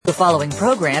following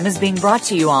program is being brought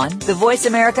to you on the Voice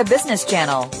America Business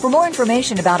Channel. For more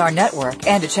information about our network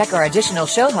and to check our additional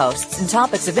show hosts and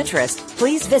topics of interest,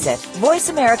 please visit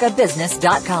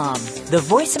voiceamericabusiness.com. The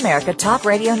Voice America Talk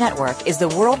Radio Network is the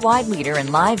worldwide leader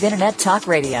in live Internet talk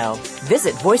radio.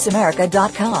 Visit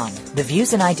voiceamerica.com. The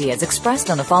views and ideas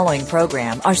expressed on the following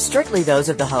program are strictly those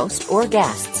of the host or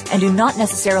guests and do not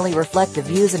necessarily reflect the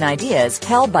views and ideas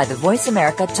held by the Voice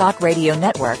America Talk Radio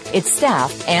Network, its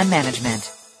staff, and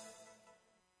management.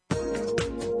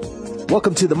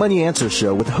 Welcome to the Money Answer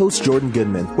Show with host Jordan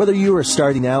Goodman. Whether you are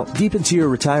starting out, deep into your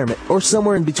retirement, or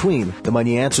somewhere in between, the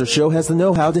Money Answer Show has the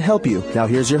know-how to help you. Now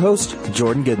here's your host,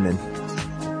 Jordan Goodman.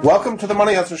 Welcome to the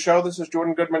Money Answer Show. This is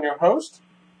Jordan Goodman, your host.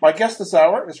 My guest this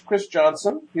hour is Chris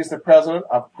Johnson. He's the president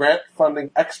of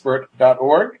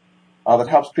GrantFundingExpert.org that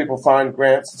helps people find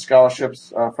grants and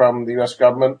scholarships from the U.S.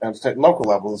 government and state and local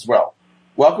level as well.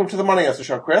 Welcome to the Money Answer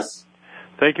Show, Chris.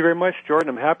 Thank you very much, Jordan.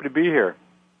 I'm happy to be here.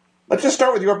 Let's just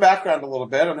start with your background a little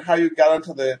bit and how you got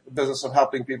into the business of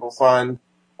helping people find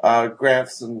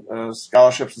grants and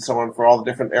scholarships and so on for all the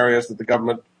different areas that the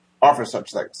government offers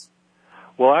such things.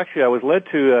 Well, actually, I was led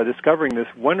to discovering this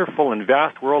wonderful and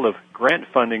vast world of grant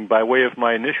funding by way of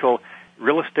my initial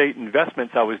real estate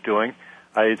investments I was doing.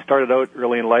 I had started out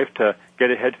early in life to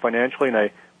get ahead financially, and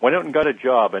I went out and got a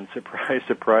job. And surprise,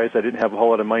 surprise, I didn't have a whole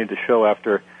lot of money to show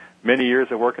after many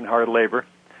years of working hard labor.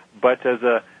 But as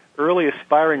a early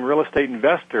aspiring real estate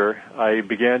investor, I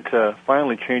began to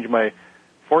finally change my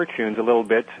fortunes a little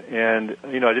bit. And,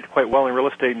 I did quite well in real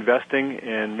estate investing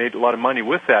and made a lot of money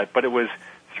with that. But it was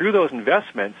through those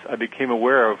investments I became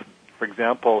aware of, for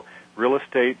example, real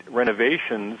estate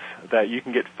renovations that you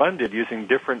can get funded using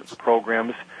different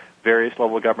programs various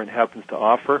level of government happens to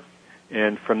offer.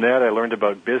 And from that I learned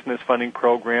about business funding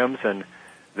programs, and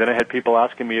then I had people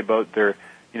asking me about their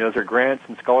is there grants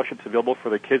and scholarships available for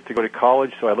the kids to go to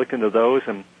college? So I looked into those,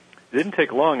 and it didn't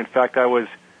take long. In fact, I was,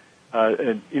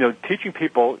 teaching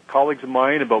people, colleagues of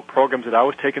mine, about programs that I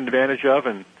was taking advantage of,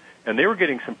 and they were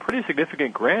getting some pretty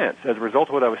significant grants as a result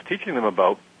of what I was teaching them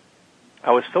about.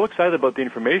 I was so excited about the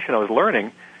information I was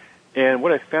learning, and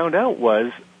what I found out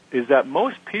is that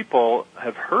most people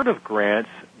have heard of grants,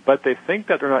 but they think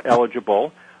that they're not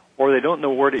eligible, or they don't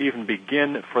know where to even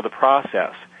begin for the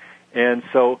process. And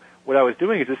so what I was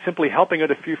doing is just simply helping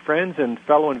out a few friends and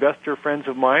fellow investor friends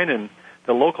of mine, and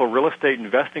the local real estate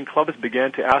investing clubs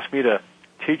began to ask me to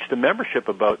teach the membership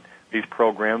about these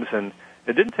programs, and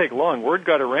it didn't take long. Word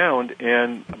got around,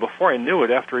 and before I knew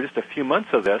it, after just a few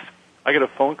months of this, I got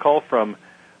a phone call from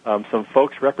some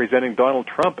folks representing Donald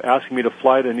Trump asking me to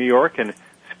fly to New York and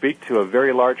speak to a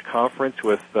very large conference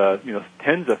with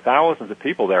tens of thousands of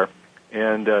people there.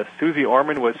 And Susie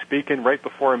Orman was speaking right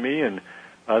before me, and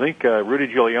I think Rudy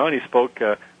Giuliani spoke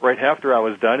right after I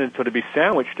was done, and so to be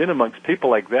sandwiched in amongst people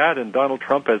like that and Donald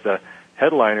Trump as a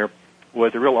headliner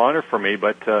was a real honor for me.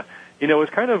 But, it was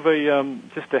kind of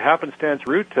just a happenstance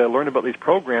route to learn about these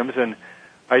programs, and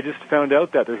I just found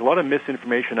out that there's a lot of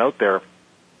misinformation out there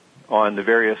on the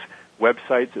various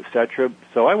websites, etc.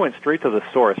 So I went straight to the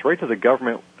source, right to the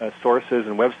government sources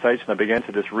and websites, and I began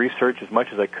to just research as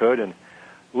much as I could, and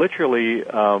literally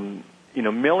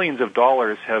millions of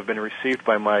dollars have been received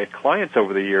by my clients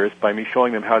over the years by me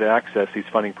showing them how to access these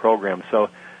funding programs. So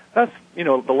that's,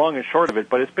 the long and short of it,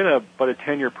 but it's been about a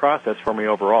 10-year process for me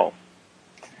overall.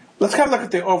 Let's kind of look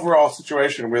at the overall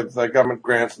situation with government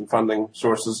grants and funding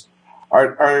sources.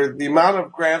 Are the amount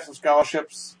of grants and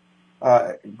scholarships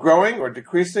growing or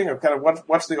decreasing, or kind of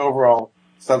what's the overall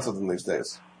sense of them these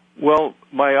days? Well,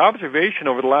 my observation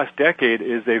over the last decade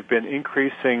is they've been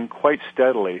increasing quite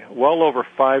steadily. Well over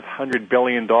 $500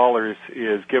 billion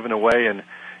is given away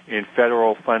in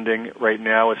federal funding right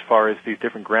now as far as these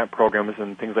different grant programs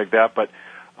and things like that. But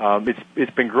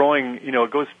it's been growing,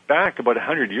 it goes back about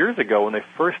 100 years ago when they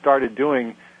first started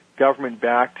doing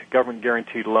government-backed,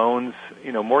 government-guaranteed loans,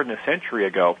 more than a century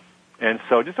ago. And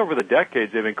so just over the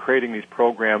decades, they've been creating these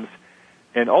programs.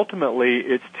 And ultimately,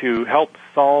 it's to help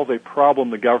solve a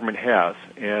problem the government has.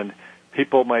 And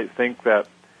people might think that,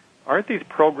 aren't these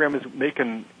programs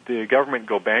making the government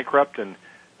go bankrupt? And,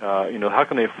 how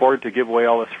can they afford to give away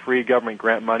all this free government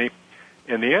grant money?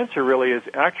 And the answer really is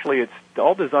actually it's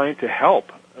all designed to help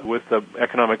with the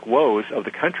economic woes of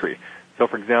the country. So,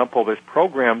 for example, there's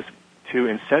programs to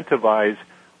incentivize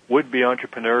would-be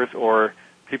entrepreneurs or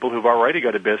people who've already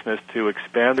got a business to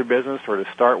expand their business or to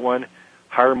start one,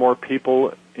 hire more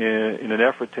people in an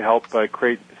effort to help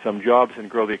create some jobs and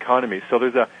grow the economy. So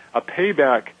there's a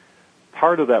payback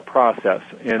part of that process,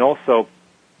 and also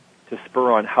to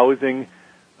spur on housing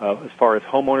as far as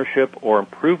home ownership or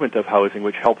improvement of housing,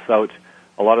 which helps out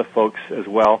a lot of folks as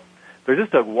well. there's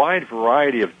just a wide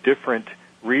variety of different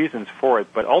reasons for it,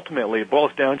 but ultimately it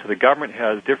boils down to the government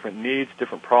has different needs,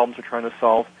 different problems they're trying to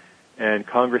solve, and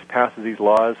Congress passes these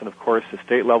laws, and of course the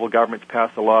state level governments pass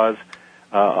the laws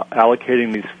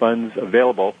allocating these funds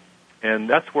available. And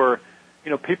that's where,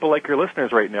 people like your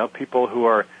listeners right now, people who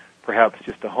are perhaps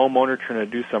just a homeowner trying to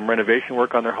do some renovation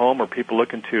work on their home, or people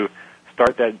looking to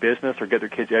start that business or get their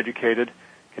kids educated,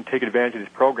 can take advantage of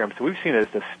these programs. So we've seen a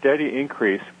steady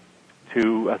increase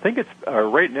to, I think it's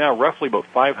right now roughly about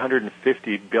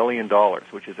 $550 billion,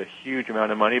 which is a huge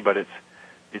amount of money, but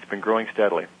it's been growing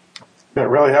steadily. It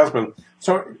really has been.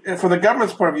 So from the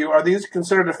government's point of view, are these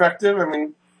considered effective? I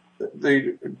mean,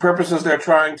 the purposes they're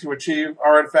trying to achieve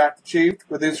are in fact achieved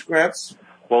with these grants?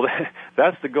 Well,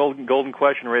 that's the golden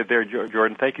question right there,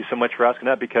 Jordan. Thank you so much for asking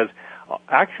that, because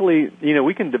actually,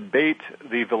 we can debate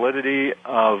the validity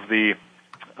of the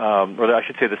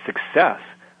success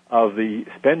of the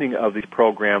spending of these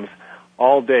programs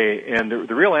all day. And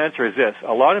the real answer is this.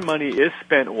 A lot of money is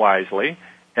spent wisely,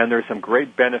 and there's some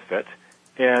great benefit.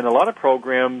 And a lot of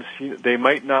programs, they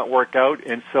might not work out,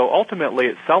 and so ultimately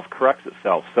it self-corrects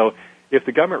itself. So if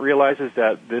the government realizes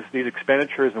that these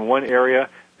expenditures in one area,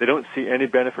 they don't see any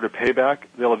benefit or payback,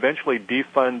 they'll eventually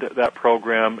defund that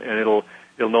program, and it'll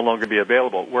no longer be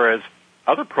available. Whereas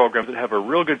other programs that have a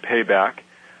real good payback,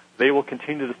 they will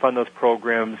continue to fund those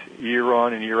programs year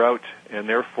on and year out, and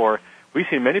therefore we've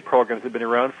seen many programs that have been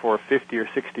around for 50 or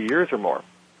 60 years or more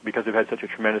because they've had such a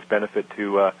tremendous benefit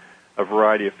to a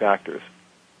variety of factors.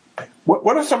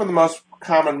 What are some of the most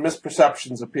common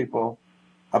misperceptions of people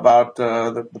about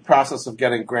the process of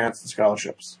getting grants and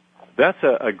scholarships? That's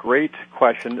a great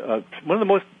question. One of the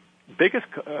most biggest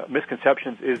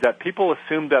misconceptions is that people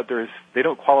assume that they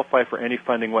don't qualify for any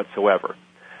funding whatsoever,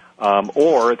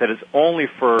 or that it's only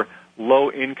for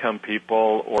low-income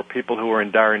people or people who are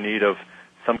in dire need of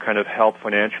some kind of help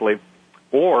financially,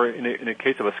 or in a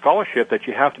case of a scholarship, that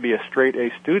you have to be a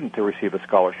straight-A student to receive a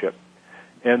scholarship.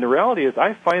 And the reality is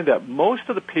I find that most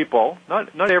of the people,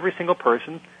 not every single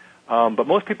person, but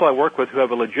most people I work with who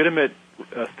have a legitimate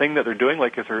thing that they're doing,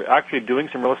 like if they're actually doing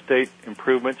some real estate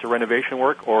improvements or renovation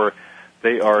work, or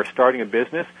they are starting a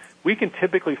business, we can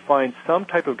typically find some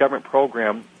type of government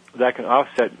program that can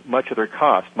offset much of their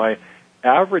cost. My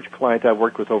average client I've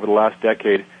worked with over the last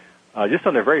decade, just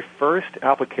on their very first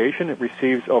application, it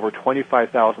receives over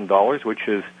 $25,000, which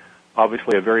is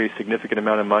obviously a very significant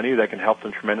amount of money that can help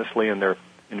them tremendously in their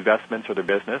investments or their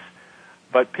business.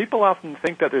 But people often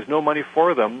think that there's no money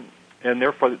for them, and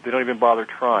therefore they don't even bother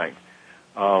trying.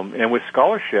 And with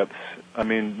scholarships, I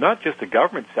mean, not just the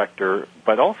government sector,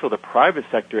 but also the private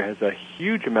sector has a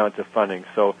huge amount of funding.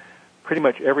 So pretty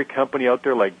much every company out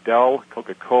there, like Dell,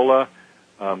 Coca-Cola,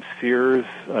 Sears,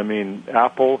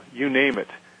 Apple, you name it,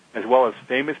 as well as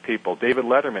famous people, David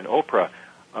Letterman, Oprah.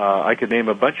 I could name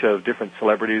a bunch of different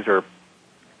celebrities or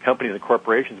companies and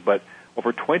corporations, but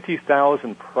over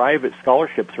 20,000 private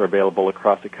scholarships are available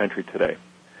across the country today.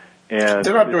 And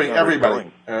they're not doing everybody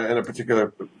in a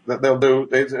particular. They'll do.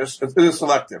 It is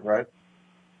selective, right?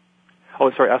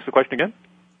 Oh, sorry. Ask the question again.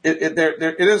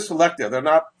 It is selective. They're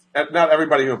not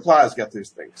everybody who applies gets these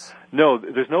things. No,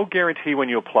 there's no guarantee when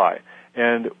you apply.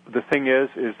 And the thing is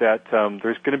that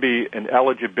there's going to be an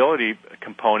eligibility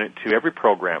component to every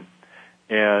program.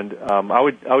 And I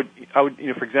would,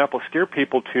 for example, steer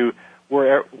people to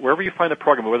wherever you find the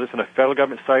program, whether it's on a federal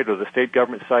government site or the state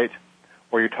government site,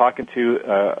 or you're talking to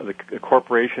the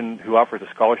corporation who offers a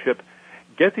scholarship,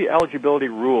 get the eligibility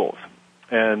rules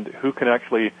and who can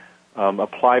actually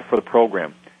apply for the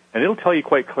program. And it'll tell you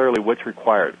quite clearly what's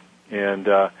required. And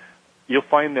you'll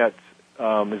find that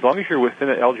as long as you're within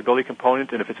an eligibility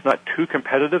component, and if it's not too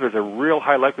competitive, there's a real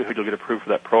high likelihood you'll get approved for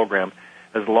that program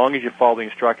as long as you follow the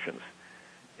instructions.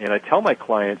 And I tell my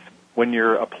clients, when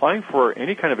you're applying for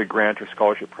any kind of a grant or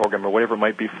scholarship program or whatever it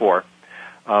might be for,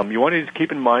 you want to just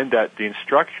keep in mind that the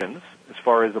instructions, as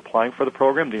far as applying for the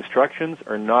program, the instructions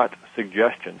are not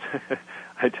suggestions.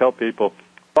 I tell people,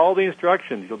 follow the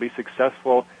instructions. You'll be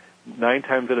successful 9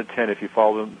 times out of 10 if you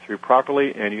follow them through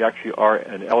properly, and you actually are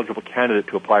an eligible candidate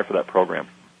to apply for that program.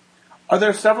 Are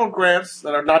there several grants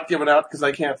that are not given out because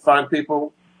they can't find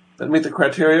people that meet the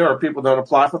criteria, or people don't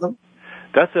apply for them?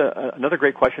 That's another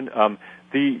great question.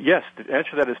 Yes, the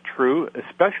answer to that is true,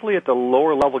 especially at the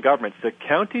lower level governments. The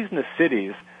counties and the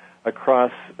cities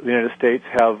across the United States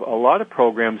have a lot of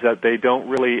programs that they don't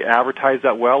really advertise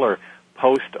that well or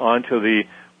post onto the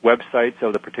websites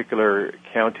of the particular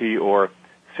county or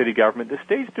city government. The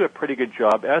states do a pretty good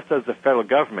job, as does the federal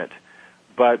government.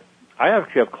 But I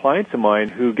actually have clients of mine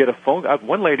who get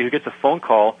one lady who gets a phone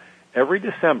call every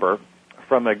December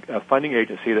from a funding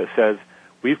agency that says,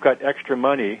 "We've got extra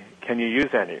money. Can you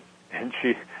use any?" and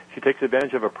she takes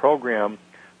advantage of a program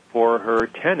for her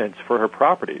tenants for her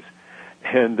properties.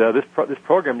 And this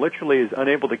program literally is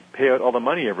unable to pay out all the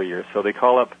money every year, so they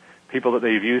call up people that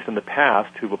they've used in the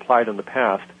past, who've applied in the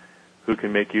past, who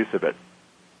can make use of it.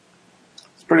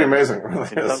 It's pretty amazing.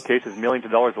 In some cases, millions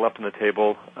of dollars are left on the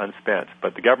table unspent.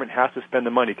 But the government has to spend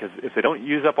the money, because if they don't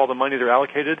use up all the money they're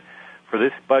allocated for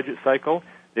this budget cycle,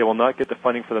 they will not get the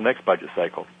funding for the next budget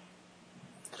cycle.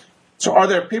 So are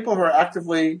there people who are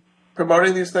actively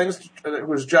promoting these things,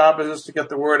 whose job it is to get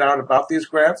the word out about these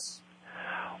grants?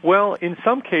 Well, in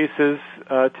some cases,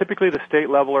 typically the state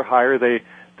level or higher,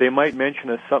 they might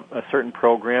mention a certain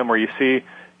program, or you see,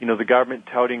 the government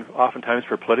touting oftentimes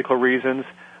for political reasons,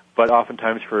 but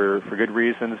oftentimes for good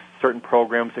reasons, certain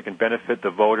programs that can benefit the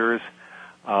voters,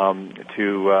 mention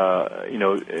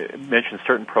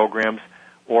certain programs.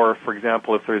 Or, for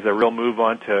example, if there's a real move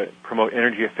on to promote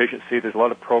energy efficiency, there's a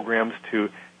lot of programs to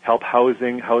help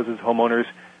homeowners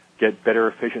get better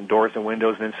efficient doors and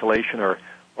windows and insulation, or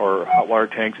hot water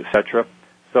tanks, etc.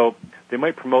 So they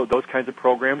might promote those kinds of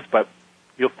programs, but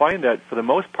you'll find that for the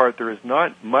most part there is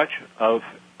not much of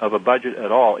a budget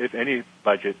at all, if any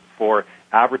budget, for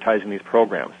advertising these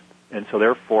programs. And so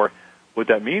therefore what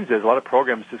that means is a lot of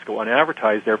programs just go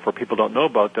unadvertised, therefore people don't know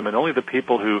about them, and only the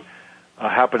people who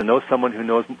happen to know someone who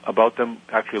knows about them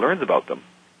actually learns about them.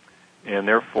 And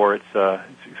therefore it's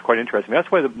quite interesting.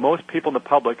 That's why most people in the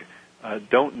public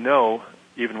don't know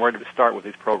even where to start with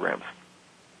these programs.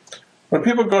 When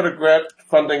people go to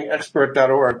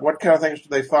grantfundingexpert.org, what kind of things do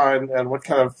they find, and what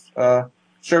kind of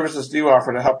services do you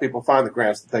offer to help people find the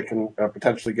grants that they can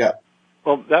potentially get?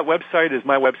 Well, that website is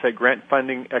my website,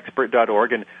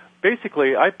 grantfundingexpert.org, and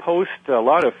basically I post a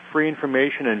lot of free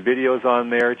information and videos on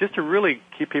there just to really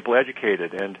keep people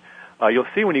educated. And you'll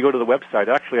see when you go to the website,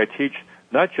 actually I teach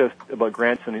not just about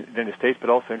grants in the United States, but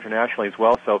also internationally as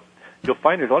well. So you'll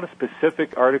find there's a lot of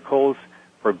specific articles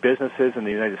for businesses in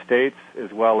the United States,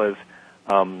 as well as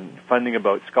funding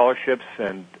about scholarships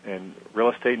and real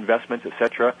estate investments,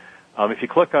 etc. If you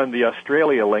click on the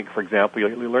Australia link, for example,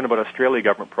 you'll learn about Australia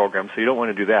government programs, so you don't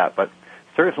want to do that. But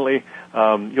certainly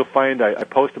you'll find I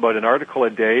post about an article a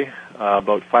day,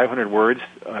 about 500 words,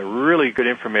 really good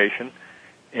information,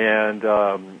 and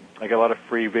I got a lot of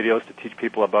free videos to teach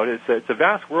people about it. It's a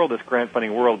vast world, this grant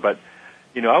funding world, but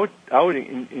I would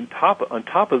on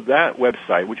top of that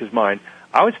website, which is mine,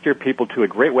 I would steer people to a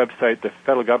great website the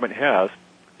federal government has,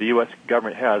 the U.S.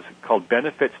 government has, called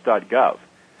benefits.gov.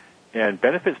 And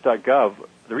benefits.gov,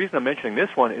 the reason I'm mentioning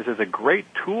this one is there's a great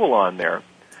tool on there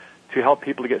to help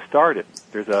people to get started.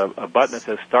 There's a button that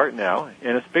says Start Now,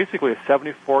 and it's basically a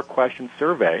 74-question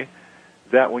survey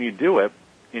that when you do it,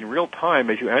 in real time,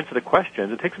 as you answer the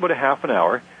questions, it takes about a half an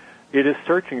hour. It is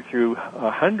searching through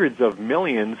tens of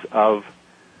millions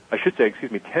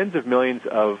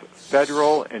of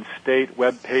federal and state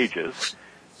web pages,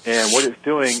 and what it's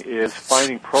doing is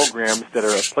finding programs that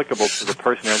are applicable to the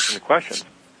person answering the questions.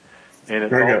 And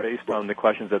it's all based on the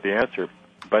questions that they answer.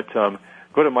 But go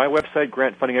to my website,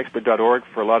 grantfundingexpert.org,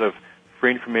 for a lot of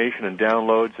free information and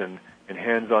downloads and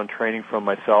hands-on training from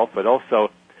myself, but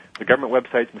also the government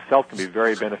websites themselves can be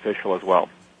very beneficial as well.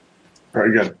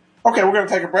 Very good. Okay, we're going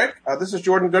to take a break. This is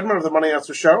Jordan Goodman of the Money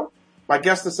Answer Show. My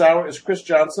guest this hour is Chris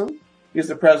Johnson. He's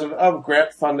the president of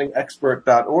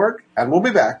grantfundingexpert.org, and we'll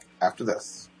be back after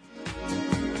this.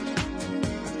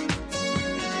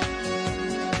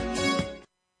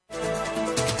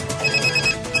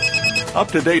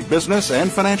 Up-to-date business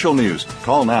and financial news.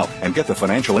 Call now and get the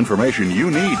financial information you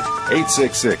need.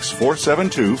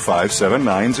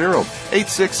 866-472-5790.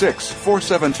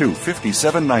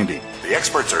 866-472-5790. The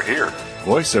experts are here.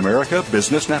 Voice America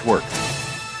Business Network.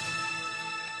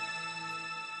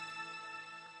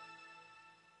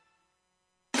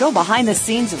 Go behind the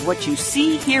scenes of what you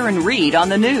see, hear, and read on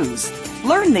the news.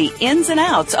 Learn the ins and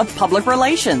outs of public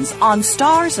relations on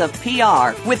Stars of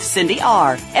PR with Cindy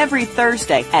R. every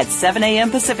Thursday at 7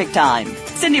 a.m. Pacific Time.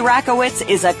 Cindy Rakowitz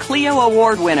is a Clio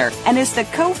Award winner and is the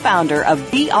co-founder of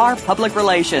VR Public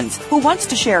Relations, who wants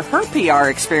to share her PR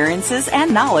experiences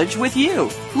and knowledge with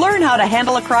you. Learn how to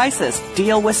handle a crisis,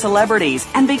 deal with celebrities,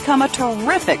 and become a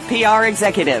terrific PR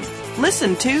executive.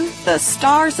 Listen to The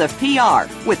Stars of PR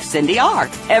with Cindy R.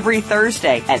 every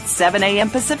Thursday at 7 a.m.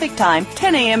 Pacific Time,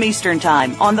 10 a.m. Eastern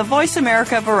Time on the Voice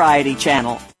America Variety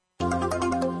Channel.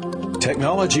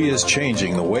 Technology is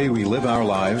changing the way we live our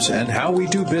lives and how we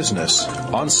do business.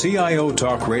 On CIO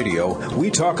Talk Radio,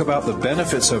 we talk about the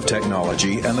benefits of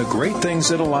technology and the great things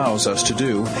it allows us to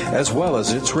do, as well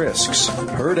as its risks.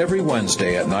 Heard every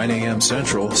Wednesday at 9 a.m.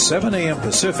 Central, 7 a.m.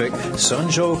 Pacific,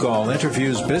 Sanjog Gall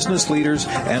interviews business leaders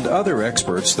and other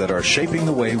experts that are shaping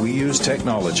the way we use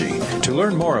technology. To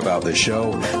learn more about the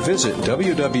show, visit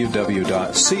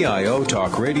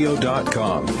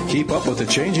www.ciotalkradio.com. Keep up with the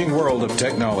changing world of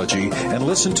technology and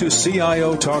listen to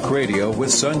CIO Talk Radio with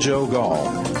Sanjog Gall.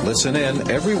 Listen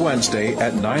in every Wednesday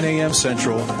at 9 a.m.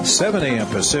 Central, 7 a.m.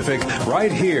 Pacific,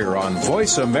 right here on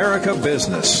Voice America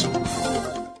Business.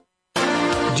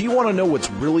 Do you want to know what's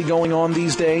really going on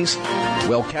these days?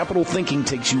 Well, Capital Thinking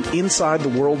takes you inside the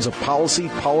worlds of policy,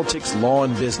 politics, law,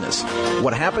 and business.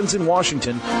 What happens in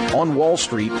Washington, on Wall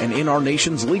Street, and in our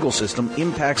nation's legal system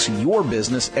impacts your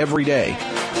business every day.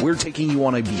 We're taking you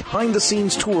on a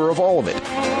behind-the-scenes tour of all of it.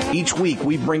 Each week,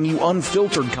 we bring you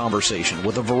unfiltered conversation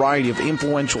with a variety of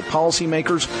influential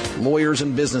policymakers, lawyers,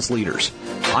 and business leaders.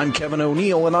 I'm Kevin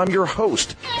O'Neill, and I'm your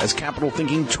host as Capital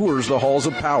Thinking tours the halls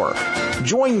of power.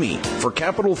 Join me for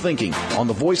Capital Thinking on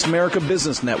the Voice America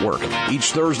Business Network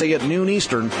each Thursday at noon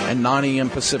Eastern and 9 a.m.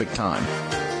 Pacific Time.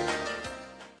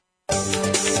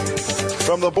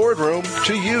 From the boardroom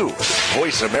to you,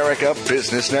 Voice America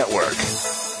Business Network.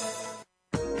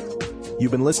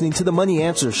 You've been listening to the Money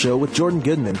Answer Show with Jordan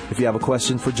Goodman. If you have a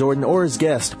question for Jordan or his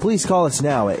guest, please call us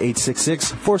now at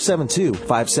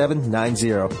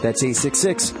 866-472-5790. That's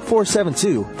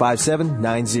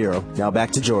 866-472-5790. Now back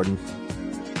to Jordan.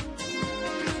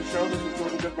 The show, this is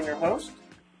Jordan Goodman, your host.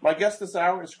 My guest this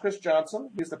hour is Chris Johnson.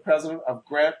 He's the president of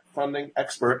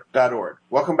GrantFundingExpert.org.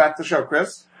 Welcome back to the show,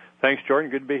 Chris. Thanks,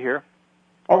 Jordan. Good to be here.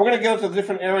 Well, we're going to get into the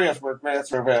different areas where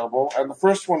grants are available, and the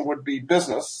first one would be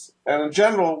business. And in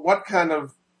general, what kind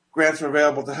of grants are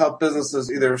available to help businesses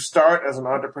either start as an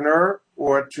entrepreneur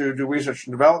or to do research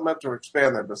and development or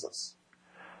expand their business?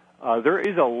 There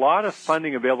is a lot of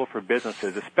funding available for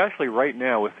businesses, especially right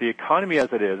now with the economy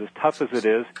as it is, as tough as it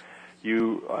is.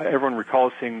 Everyone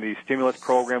recalls seeing the stimulus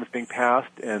programs being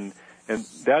passed, and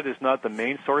that is not the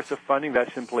main source of funding.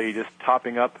 That's simply just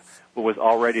topping up what was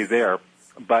already there.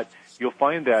 But you'll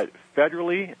find that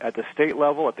federally, at the state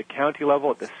level, at the county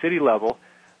level, at the city level,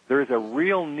 there is a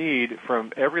real need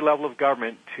from every level of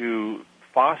government to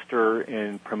foster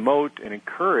and promote and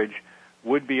encourage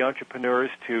would-be entrepreneurs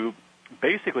to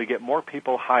basically get more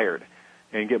people hired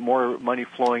and get more money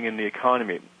flowing in the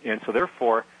economy. And so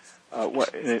therefore,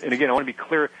 and again, I want to be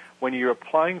clear, when you're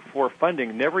applying for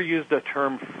funding, never use the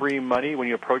term free money when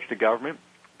you approach the government.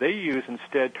 They use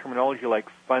instead terminology like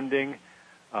funding,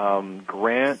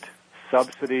 grant,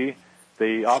 subsidy.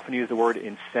 They often use the word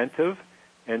incentive.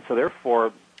 And so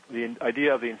therefore, the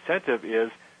idea of the incentive is,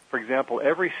 for example,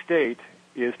 every state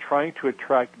is trying to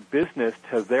attract business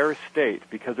to their state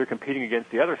because they're competing against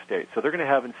the other states. So they're going to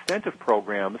have incentive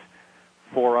programs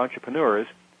for entrepreneurs.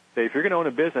 Say, if you're going to own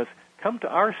a business, come to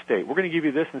our state. We're going to give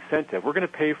you this incentive. We're going to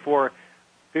pay for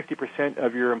 50%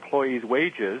 of your employees'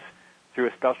 wages through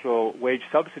a special wage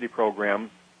subsidy program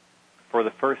for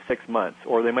the first 6 months.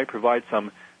 Or they might provide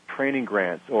some training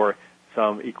grants or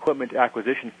some equipment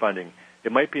acquisition funding.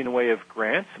 It might be in the way of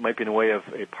grants. It might be in the way of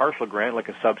a partial grant like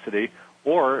a subsidy,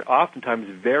 or oftentimes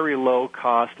very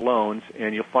low-cost loans.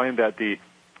 And you'll find that the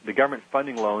government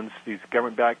funding loans, these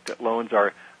government-backed loans,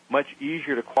 are much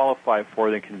easier to qualify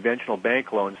for than conventional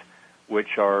bank loans,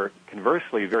 which are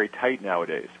conversely very tight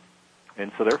nowadays.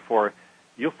 And so therefore,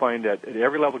 you'll find that at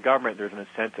every level of government there's an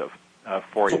incentive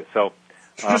for you. So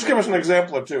just give us an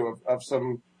example or two of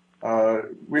some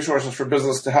resources for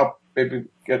business to help maybe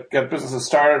get businesses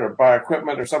started or buy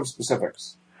equipment or some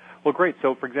specifics. Well, great.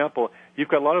 So, for example, you've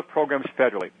got a lot of programs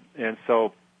federally. And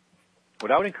so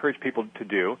what I would encourage people to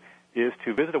do is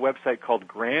to visit a website called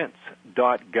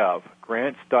grants.gov,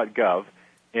 grants.gov.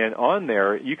 And on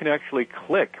there, you can actually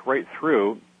click right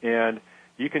through and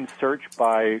you can search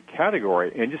by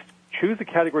category and just choose the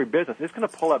category business. It's going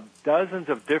to pull up dozens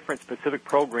of different specific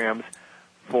programs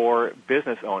for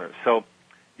business owners. So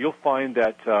you'll find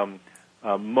that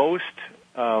most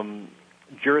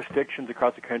jurisdictions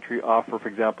across the country offer, for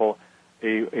example,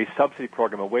 a subsidy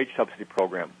program, a wage subsidy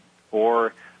program,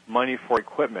 or money for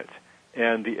equipment.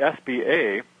 And the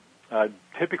SBA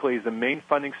typically is the main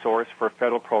funding source for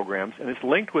federal programs, and it's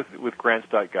linked with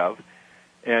grants.gov.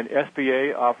 And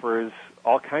SBA offers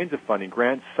all kinds of funding,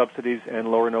 grants, subsidies,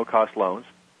 and low or no-cost loans.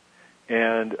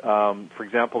 And, for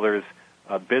example, there's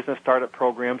business startup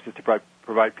programs to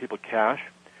provide people cash.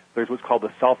 There's what's called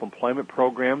the self-employment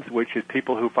programs, which is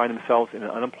people who find themselves in an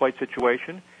unemployed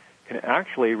situation can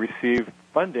actually receive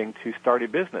funding to start a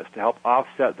business to help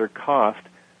offset their cost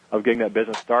of getting that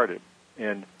business started.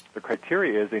 And the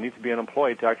criteria is they need to be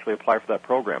unemployed to actually apply for that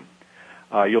program.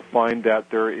 You'll find that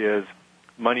there is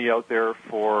money out there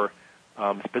for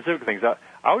specific things.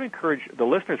 I would encourage the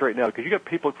listeners right now, because you got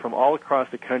people from all across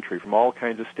the country, from all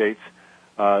kinds of states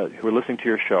who are listening to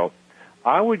your show.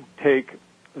 I would take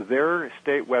their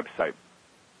state website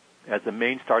as the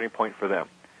main starting point for them.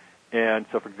 And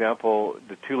so, for example,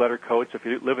 the two-letter codes, if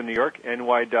you live in New York,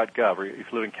 ny.gov, or if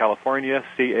you live in California,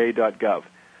 ca.gov.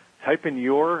 Type in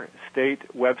your state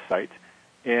website,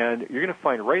 and you're going to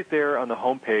find right there on the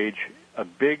home page a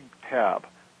big tab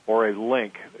or a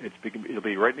link. It'll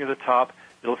be right near the top.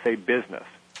 It'll say business.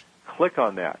 Click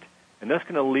on that, and that's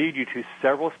going to lead you to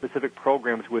several specific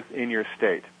programs within your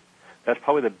state. That's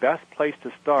probably the best place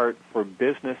to start for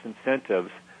business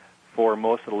incentives for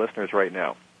most of the listeners right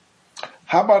now.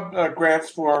 How about grants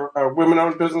for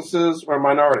women-owned businesses or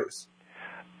minorities?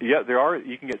 Yeah, there are.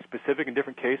 You can get specific in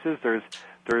different cases. There's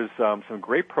some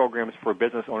great programs for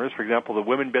business owners. For example, the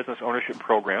Women Business Ownership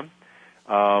Program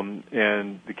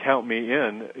and the Count Me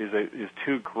In is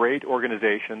two great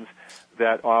organizations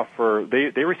that offer.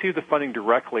 They receive the funding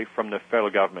directly from the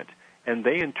federal government, and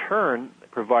they in turn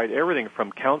provide everything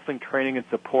from counseling, training, and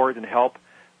support and help,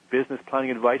 business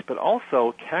planning advice, but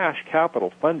also cash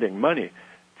capital funding, money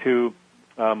to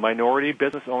minority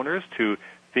business owners, to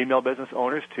female business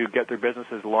owners to get their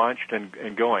businesses launched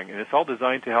and going. And it's all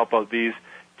designed to help out these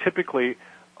typically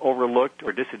overlooked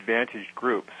or disadvantaged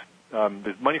groups.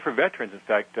 There's money for veterans. In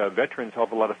fact, veterans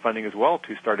have a lot of funding as well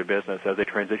to start a business as they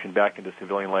transition back into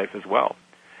civilian life as well.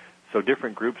 So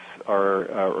different groups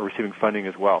are receiving funding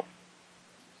as well.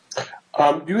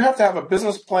 Do you have to have a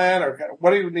business plan, or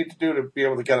what do you need to do to be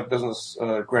able to get a business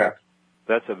grant?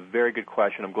 That's a very good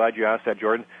question. I'm glad you asked that,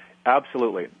 Jordan.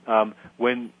 Absolutely.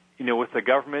 With the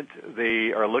government,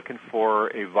 they are looking for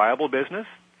a viable business,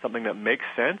 something that makes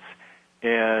sense.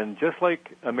 And just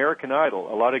like American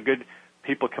Idol, a lot of good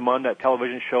people come on that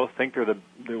television show, think they're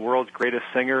the world's greatest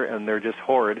singer, and they're just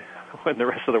horrid when the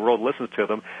rest of the world listens to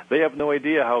them. They have no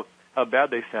idea how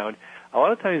bad they sound. A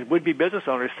lot of times would-be business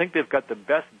owners think they've got the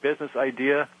best business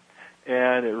idea,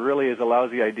 and it really is a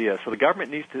lousy idea. So the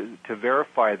government needs to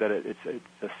verify that it's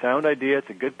a sound idea, it's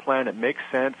a good plan, it makes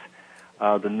sense.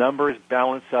 The numbers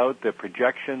balance out the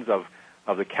projections of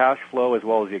the cash flow as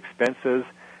well as the expenses,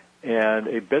 and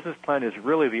a business plan is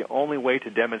really the only way to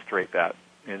demonstrate that.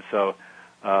 And so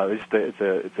it's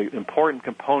an important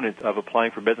component of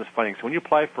applying for business funding. So when you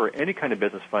apply for any kind of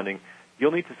business funding,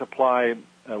 you'll need to supply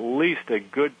at least a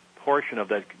good portion of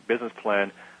that business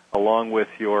plan along with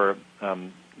your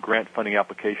grant funding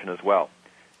application as well.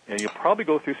 And you'll probably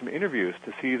go through some interviews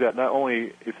to see that not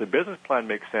only if the business plan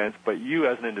makes sense, but you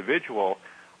as an individual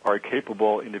are a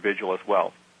capable individual as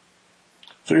well.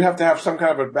 So you have to have some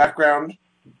kind of a background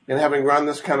in having run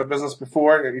this kind of business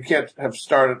before? You can't have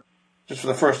started just for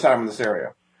the first time in this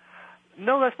area.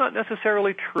 No, that's not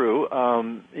necessarily true.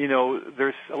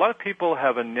 There's a lot of people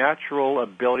have a natural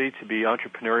ability to be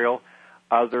entrepreneurial.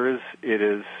 Others, it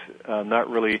is not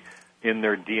really in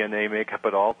their DNA makeup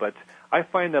at all, but I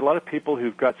find that a lot of people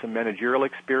who've got some managerial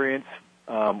experience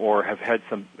or have had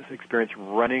some experience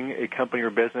running a company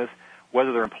or business,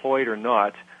 whether they're employed or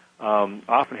not,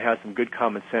 often have some good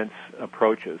common sense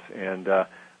approaches.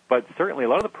 But certainly a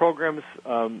lot of the programs,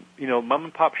 mom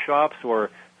and pop shops or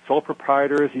sole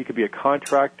proprietors, you could be a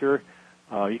contractor,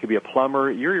 you could be a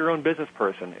plumber, you're your own business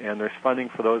person, and there's funding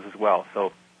for those as well.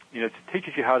 So, it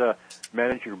teaches you how to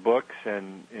manage your books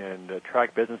and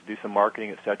track business, do some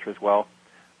marketing, et cetera, as well.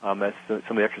 That's some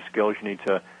of the extra skills you need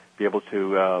to be able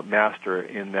to master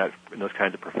in those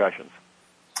kinds of professions.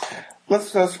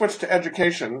 Let's switch to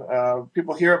education.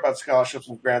 People hear about scholarships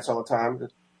and grants all the time.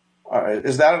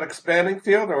 Is that an expanding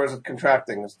field, or is it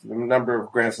contracting? Is the number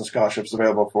of grants and scholarships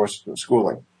available for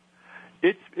schooling?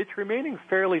 It's remaining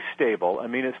fairly stable. I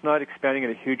mean, it's not expanding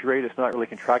at a huge rate. It's not really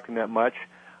contracting that much.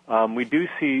 We do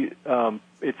see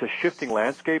it's a shifting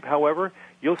landscape, however.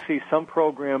 You'll see some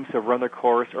programs have run their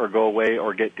course or go away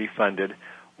or get defunded,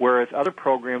 whereas other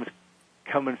programs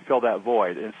come and fill that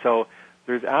void. And so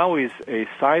there's always a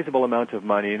sizable amount of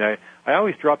money. And I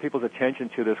always draw people's attention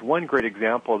to this one great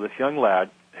example of this young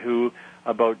lad who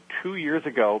about 2 years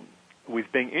ago was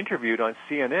being interviewed on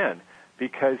CNN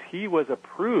because he was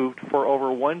approved for over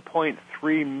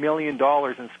 $1.3 million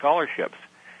in scholarships.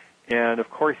 And, of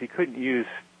course, he couldn't use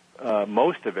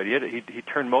most of it. He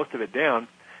turned most of it down,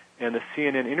 and the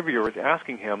CNN interviewer was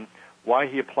asking him why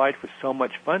he applied for so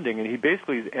much funding, and he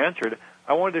basically answered,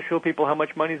 I wanted to show people how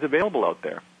much money is available out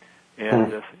there.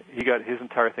 And he got his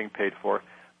entire thing paid for.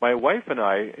 My wife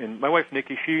and my wife,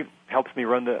 Nikki, she helps me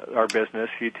run our business.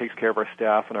 She takes care of our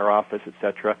staff and our office, et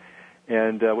cetera.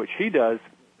 And what she does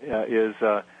is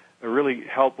really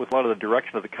help with a lot of the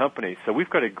direction of the company. So we've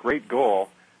got a great goal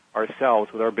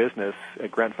ourselves with our business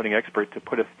at Grant Funding Expert to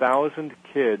put 1,000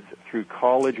 kids through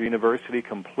college or university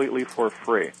completely for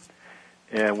free.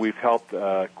 And we've helped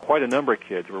quite a number of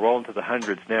kids. We're well into the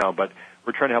hundreds now, but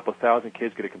we're trying to help 1,000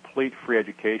 kids get a complete free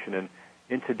education. And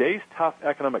in today's tough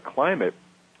economic climate,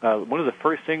 one of the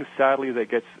first things, sadly, that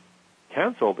gets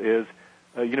canceled is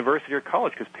university or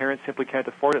college because parents simply can't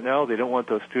afford it now. They don't want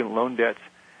those student loan debts.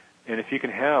 And if you can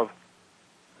have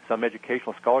some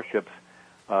educational scholarships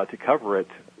to cover it,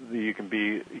 you can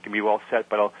be well set.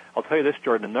 But I'll tell you this,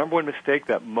 Jordan, the number one mistake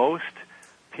that most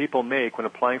people make when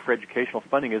applying for educational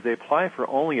funding is they apply for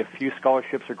only a few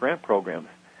scholarships or grant programs.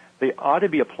 They ought to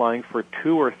be applying for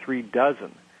 2 or 3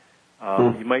 dozen.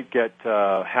 You might get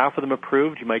half of them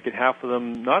approved. You might get half of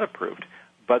them not approved.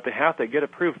 But the half that get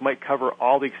approved might cover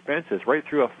all the expenses right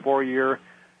through a 4-year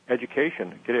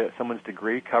education. Get someone's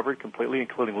degree covered completely,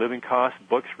 including living costs,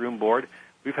 books, room, board.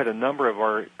 We've had a number of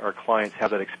our clients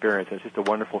have that experience. It's just a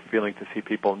wonderful feeling to see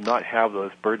people not have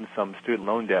those burdensome student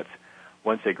loan debts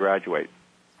once they graduate.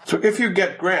 So if you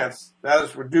get grants, that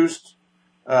is reduced,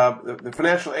 the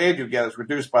financial aid you get is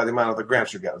reduced by the amount of the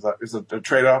grants you get. Is it a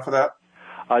trade-off for that?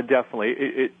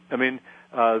 Definitely.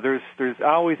 There's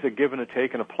always a give and a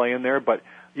take and a play in there, but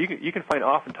you can find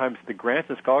oftentimes the grants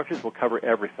and scholarships will cover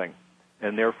everything,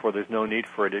 and therefore there's no need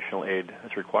for additional aid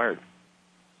that's required.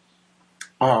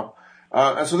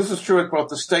 And so this is true at both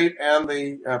the state and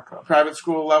the private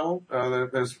school level?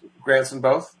 There's grants in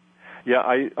both? Yeah,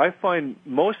 I find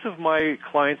most of my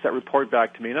clients that report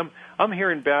back to me, and I'm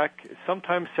hearing back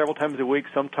sometimes several times a week,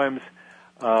 sometimes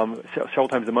several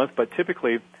times a month, but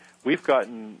typically we've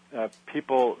gotten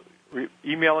people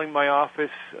emailing my office,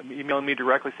 emailing me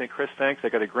directly saying, Chris, thanks, I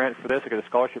got a grant for this, I got a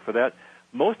scholarship for that.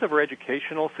 Most of our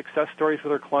educational success stories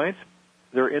with our clients,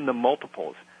 they're in the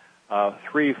multiples,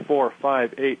 3, 4,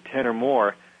 5, 8, 10 or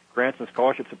more grants and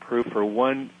scholarships approved for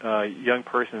one young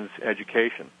person's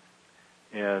education.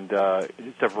 And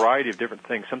it's a variety of different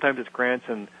things. Sometimes it's grants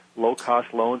and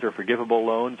low-cost loans or forgivable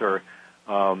loans or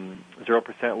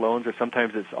 0% loans, or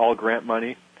sometimes it's all grant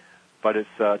money. But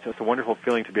it's just a wonderful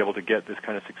feeling to be able to get this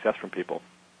kind of success from people.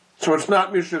 So it's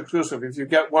not mutually exclusive. If you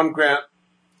get one grant,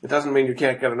 it doesn't mean you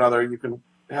can't get another. You can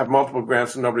have multiple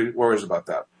grants and nobody worries about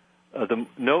that. I've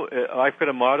got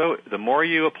a motto, the more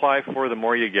you apply for, the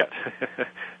more you get.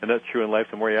 And that's true in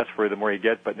life. The more you ask for, the more you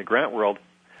get. But in the grant world,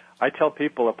 I tell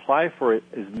people apply for it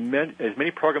as many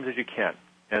programs as you can,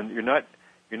 and you're not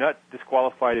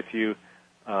disqualified if you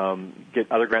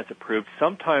get other grants approved.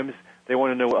 Sometimes they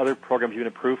want to know what other programs you've been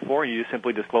approved for, and you just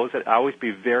simply disclose it. Always be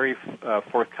very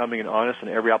forthcoming and honest in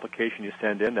every application you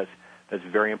send in. That's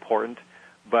very important.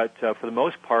 But for the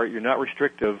most part, you're not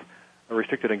restricted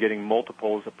on getting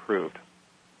multiples approved.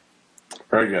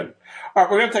 Very good. All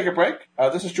right, we're going to take a break.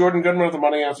 This is Jordan Goodman of the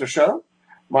Money Answer Show.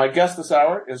 My guest this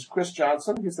hour is Chris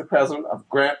Johnson. He's the president of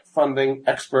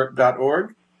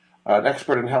GrantFundingExpert.org, an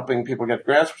expert in helping people get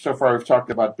grants. So far, we've talked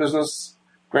about business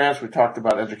grants. We've talked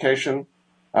about education.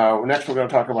 Next, we're going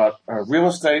to talk about real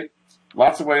estate.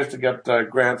 Lots of ways to get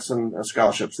grants and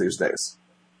scholarships these days.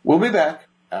 We'll be back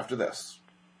after this.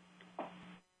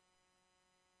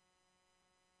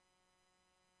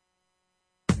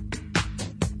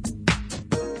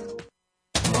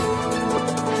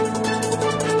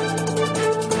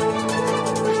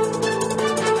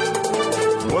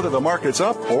 Whether the market's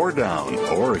up or down,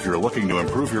 or if you're looking to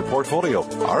improve your portfolio,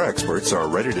 our experts are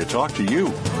ready to talk to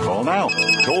you. Call now.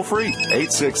 Toll free,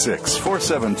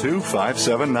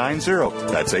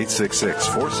 866-472-5790. That's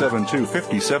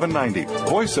 866-472-5790.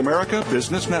 Voice America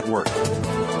Business Network.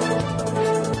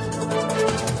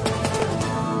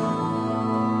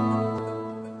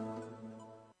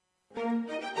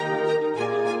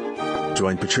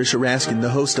 Join Patricia Raskin, the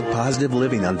host of Positive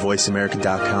Living on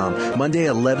VoiceAmerica.com, Monday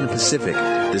at 11 Pacific.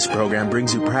 This program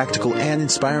brings you practical and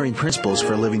inspiring principles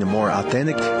for living a more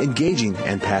authentic, engaging,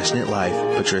 and passionate life.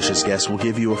 Patricia's guests will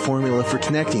give you a formula for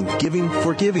connecting, giving,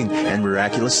 forgiving, and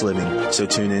miraculous living. So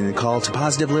tune in and call to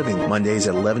Positive Living, Mondays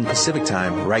at 11 Pacific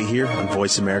Time, right here on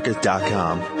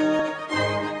VoiceAmerica.com.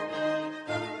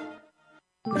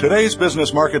 Today's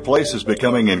business marketplace is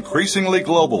becoming increasingly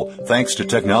global thanks to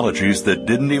technologies that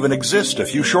didn't even exist a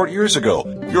few short years ago.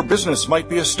 Your business might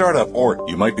be a startup, or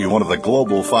you might be one of the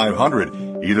Global 500.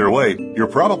 Either way, you're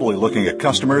probably looking at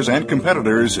customers and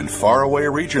competitors in faraway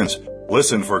regions.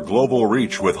 Listen for Global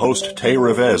Reach with host Tay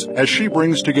Revez as she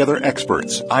brings together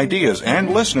experts, ideas,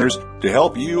 and listeners to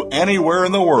help you anywhere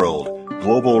in the world.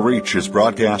 Global Reach is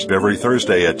broadcast every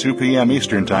Thursday at 2 p.m.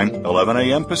 Eastern Time, 11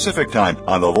 a.m. Pacific Time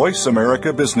on the Voice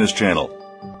America Business Channel.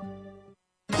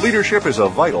 Leadership is a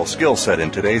vital skill set in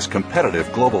today's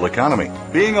competitive global economy.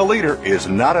 Being a leader is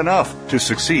not enough. To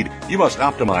succeed, you must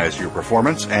optimize your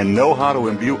performance and know how to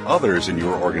imbue others in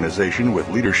your organization with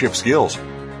leadership skills.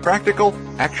 Practical,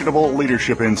 actionable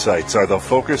leadership insights are the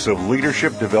focus of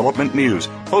Leadership Development News,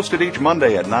 hosted each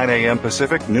Monday at 9 a.m.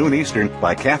 Pacific, noon Eastern,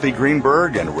 by Kathy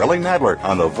Greenberg and Relly Nadler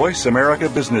on the Voice America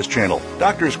Business Channel.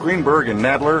 Doctors Greenberg and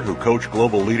Nadler, who coach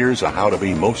global leaders on how to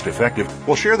be most effective,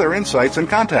 will share their insights and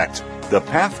contacts. The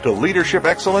path to leadership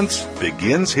excellence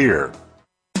begins here.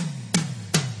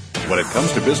 When it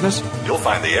comes to business, you'll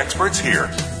find the experts here.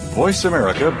 Voice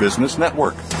America Business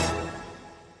Network.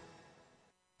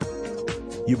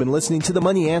 You've been listening to the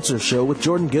Money Answer Show with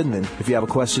Jordan Goodman. If you have a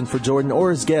question for Jordan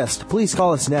or his guest, please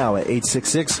call us now at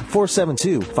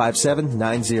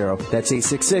 866-472-5790. That's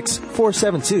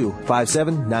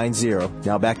 866-472-5790.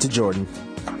 Now back to Jordan.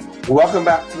 Welcome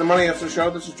back to the Money Answer Show.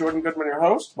 This is Jordan Goodman, your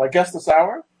host. My guest this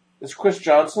hour is Chris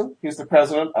Johnson. He's the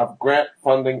president of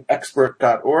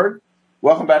GrantFundingExpert.org.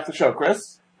 Welcome back to the show,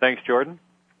 Chris. Thanks, Jordan.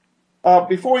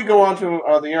 Before we go on to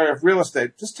the area of real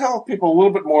estate, just tell people a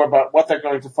little bit more about what they're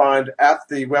going to find at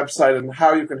the website and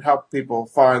how you can help people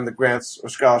find the grants or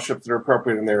scholarships that are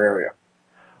appropriate in their area.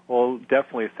 Well,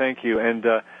 definitely. Thank you. And,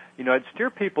 I'd steer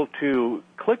people to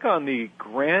click on the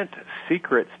Grant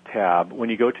Secrets tab when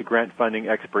you go to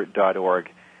GrantFundingExpert.org.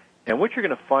 And what you're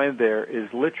going to find there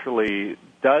is literally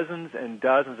dozens and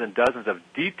dozens and dozens of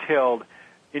detailed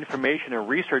information and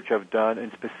research I've done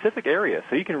in specific areas.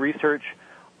 So you can research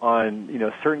on,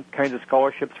 certain kinds of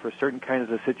scholarships for certain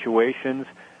kinds of situations.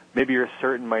 Maybe you're a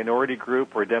certain minority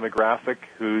group or demographic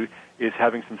who is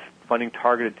having some funding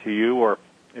targeted to you, or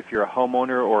if you're a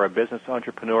homeowner or a business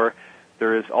entrepreneur,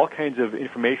 there is all kinds of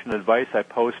information and advice I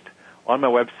post on my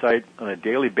website on a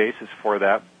daily basis for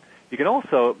that. You can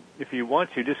also, if you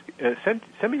want to, just send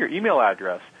me your email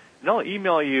address, and I'll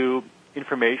email you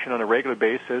information on a regular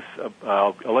basis.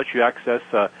 I'll let you access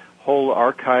a whole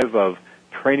archive of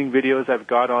training videos I've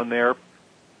got on there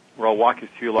where I'll walk you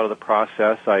through a lot of the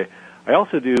process. I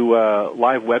also do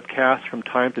live webcasts from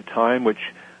time to time, which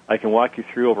I can walk you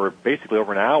through over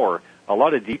an hour, a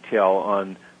lot of detail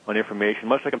on information,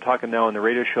 much like I'm talking now on the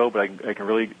radio show, but I can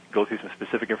really go through some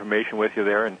specific information with you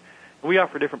there. And we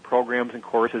offer different programs and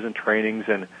courses and trainings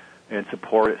and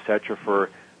support, et cetera, for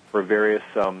various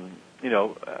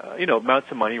amounts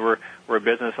of money. We're a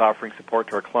business offering support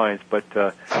to our clients, but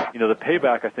the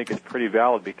payback I think is pretty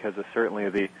valid because of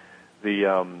certainly the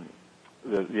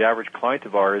average client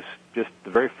of ours, just the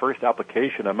very first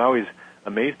application. I'm always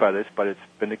amazed by this, but it's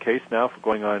been the case now for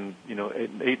going on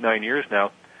 8-9 years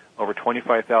now, over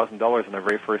 $25,000 in their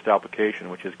very first application,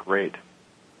 which is great.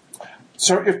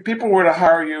 So if people were to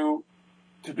hire you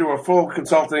to do a full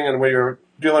consulting and where you're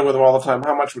dealing with them all the time,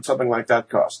 how much would something like that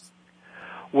cost?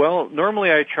 Well,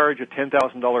 normally I charge a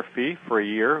 $10,000 fee for a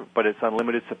year, but it's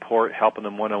unlimited support, helping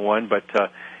them one-on-one. But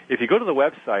if you go to the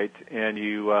website and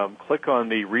you click on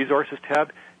the Resources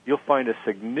tab, you'll find a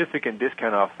significant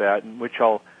discount off that, in which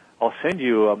I'll send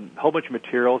you a whole bunch of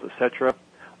materials, et cetera,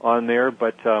 on there.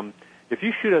 But if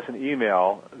you shoot us an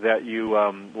email that you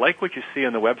like what you see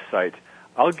on the website,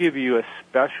 I'll give you a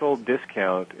special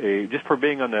discount just for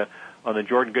being on the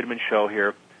Jordan Goodman Show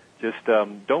here. Just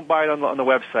don't buy it on the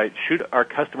website. Shoot our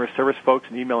customer service folks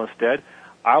an email instead.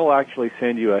 I will actually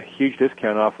send you a huge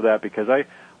discount off of that because I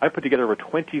put together over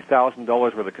 $20,000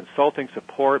 worth of consulting,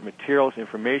 support, materials,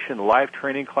 information, live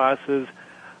training classes,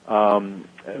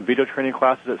 video training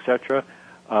classes, etc.,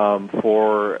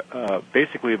 for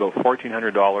basically about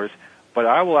 $1,400. But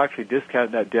I will actually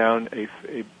discount that down a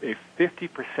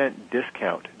 50%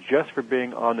 discount just for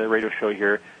being on the radio show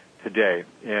here today.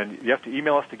 And you have to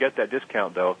email us to get that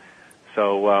discount, though.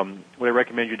 So what I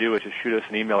recommend you do is just shoot us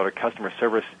an email at our customer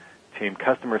service team,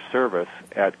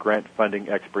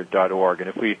 customerservice@grantfundingexpert.org. And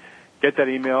if we get that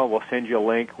email, we'll send you a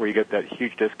link where you get that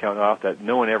huge discount off that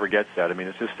no one ever gets that. I mean,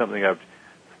 it's just something I've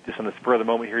just on the spur of the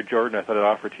moment here, Jordan, I thought I'd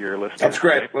offer to your listeners. That's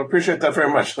great. Well, appreciate that very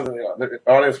much. The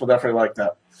audience will definitely like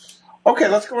that. Okay,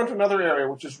 let's go into another area,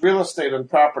 which is real estate and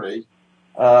property.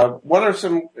 What are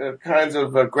some kinds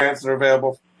of grants that are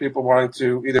available for people wanting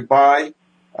to either buy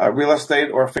real estate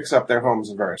or fix up their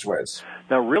homes in various ways?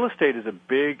 Now, real estate is a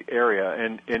big area,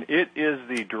 and it is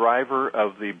the driver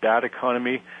of the bad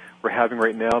economy we're having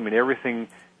right now. I mean, everything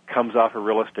comes off of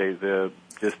real estate.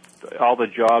 Just all the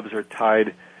jobs are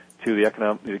tied to the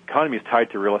economy. The economy is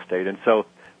tied to real estate, and so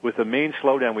with the main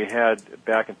slowdown we had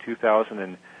back in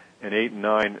 2008 and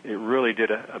 9, it really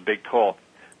did a big toll.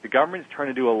 The government is trying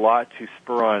to do a lot to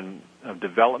spur on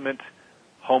development,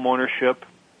 home ownership,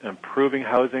 improving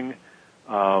housing.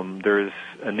 There's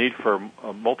a need for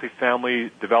multifamily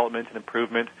development and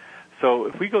improvement. So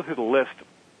if we go through the list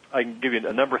I can give you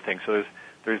a number of things. So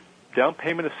there's down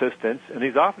payment assistance, and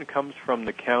these often comes from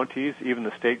the counties, even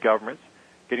the state governments,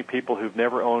 getting people who've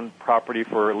never owned property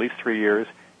for at least 3 years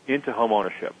into home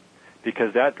ownership,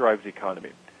 because that drives the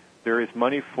economy. There is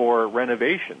money for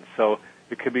renovation, so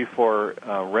it could be for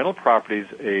rental properties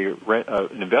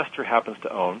an investor happens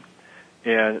to own,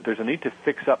 and there's a need to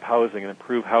fix up housing and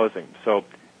improve housing. So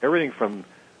everything from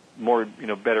more,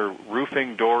 better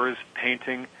roofing, doors,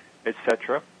 painting,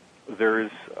 etc.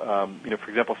 There's, for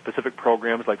example, specific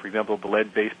programs like, for example, the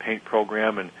lead-based paint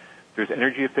program, and there's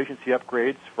energy efficiency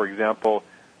upgrades. For example,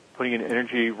 putting in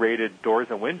energy-rated doors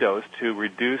and windows to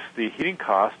reduce the heating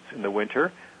costs in the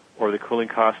winter or the cooling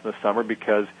costs in the summer,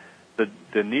 because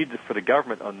the need for the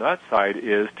government on that side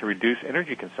is to reduce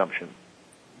energy consumption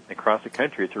across the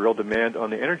country. It's a real demand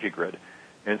on the energy grid.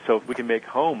 And so if we can make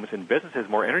homes and businesses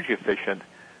more energy efficient,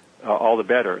 all the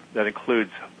better. That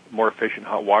includes more efficient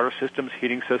hot water systems,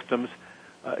 heating systems,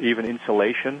 even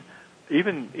insulation,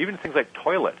 even things like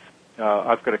toilets.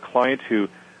 I've got a client who,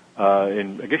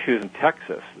 I guess she was in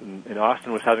Texas, in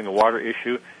Austin, was having a water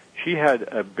issue. She had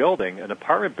an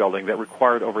apartment building that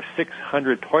required over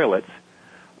 600 toilets,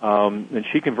 and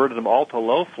she converted them all to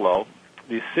low flow.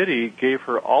 The city gave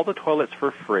her all the toilets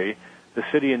for free. The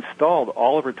city installed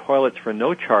all of her toilets for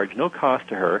no charge, no cost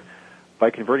to her, by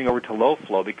converting over to low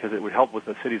flow, because it would help with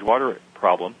the city's water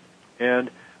problem. And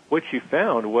what she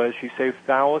found was she saved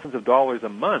thousands of dollars a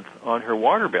month on her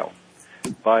water bill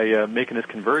by making this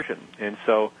conversion. And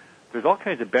so there's all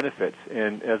kinds of benefits.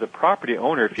 And as a property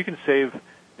owner, if you can save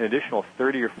an additional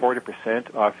 30 or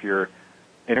 40% off your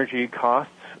energy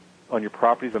costs on your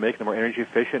properties by making them more energy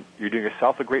efficient, you're doing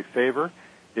yourself a great favor.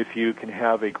 If you can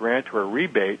have a grant or a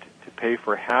rebate to pay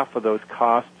for half of those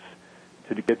costs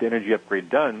to get the energy upgrade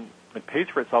done, it pays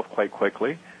for itself quite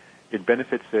quickly. It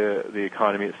benefits the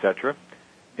economy, etc.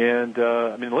 And,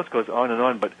 the list goes on and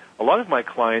on, but a lot of my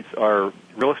clients are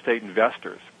real estate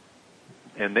investors,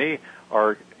 and they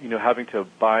are, having to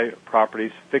buy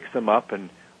properties, fix them up, and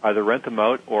either rent them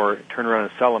out or turn around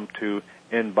and sell them to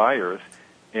end buyers.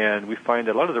 And we find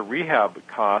that a lot of the rehab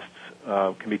costs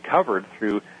can be covered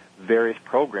through various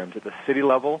programs at the city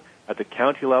level, at the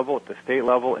county level, at the state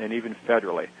level, and even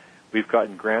federally. We've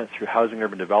gotten grants through Housing and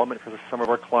Urban Development for some of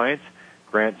our clients,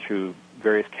 grants through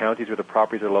various counties where the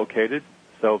properties are located.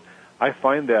 So I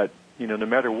find that, no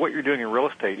matter what you're doing in real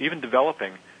estate, even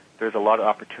developing, there's a lot of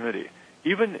opportunity.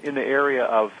 Even in the area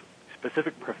of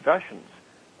specific professions,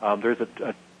 there's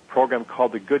a program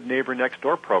called the Good Neighbor Next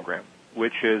Door program,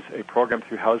 which is a program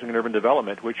through Housing and Urban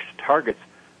Development which targets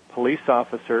police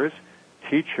officers,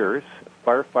 teachers,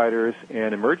 firefighters,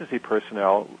 and emergency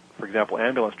personnel, for example,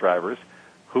 ambulance drivers,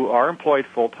 who are employed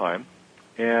full-time.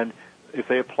 And if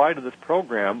they apply to this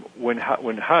program, when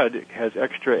HUD has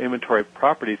extra inventory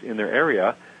properties in their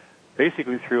area,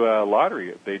 basically through a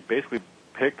lottery, they basically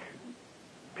pick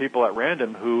people at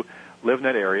random who live in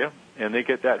that area, and they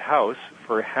get that house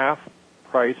for half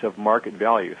price of market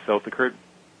value. So if the current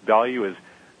value is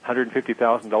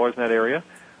 $150,000 in that area,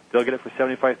 they'll get it for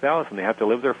 $75,000. They have to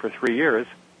live there for 3 years,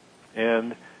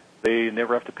 and they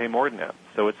never have to pay more than that.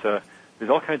 So there's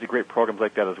all kinds of great programs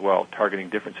like that as well, targeting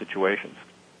different situations.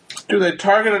 Do they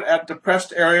target it at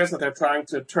depressed areas that they're trying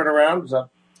to turn around? Is that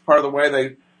part of the way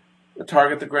they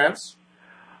target the grants?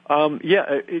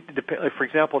 It depends. Like, for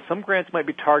example, some grants might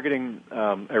be targeting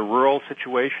a rural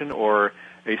situation or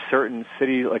a certain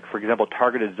city, like, for example,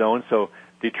 targeted zones. So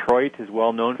Detroit is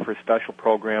well known for special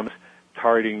programs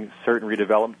targeting certain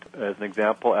redevelopment, as an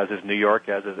example, as is New York,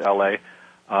 as is L.A.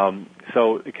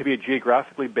 So it could be a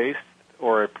geographically based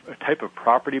or a type of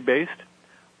property based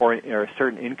or a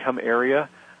certain income area.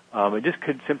 It just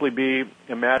could simply be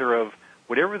a matter of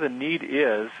whatever the need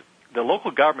is. The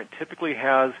local government typically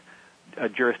has a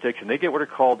jurisdiction. They get what are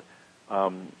called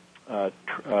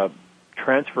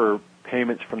transfer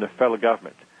payments from the federal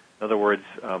government. In other words,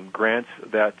 grants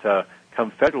that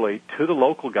come federally to the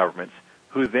local governments,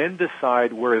 who then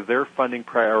decide where their funding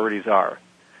priorities are.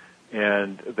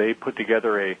 And they put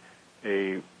together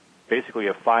basically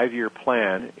a 5-year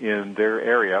plan in their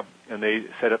area, and they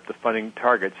set up the funding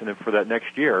targets, and then for that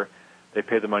next year, they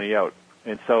pay the money out.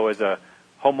 And so as a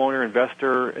homeowner,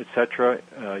 investor, et cetera,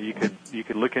 you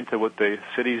could look into what the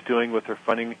city is doing with their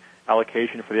funding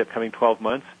allocation for the upcoming 12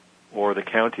 months, or the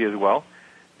county as well.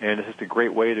 And it's just a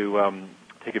great way to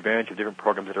take advantage of different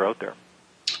programs that are out there.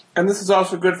 And this is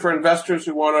also good for investors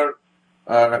who want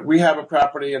to rehab a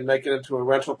property and make it into a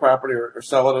rental property or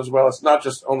sell it as well. It's not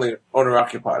just only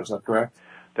owner-occupied. Is that correct?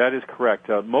 That is correct.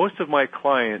 Most of my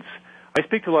clients, I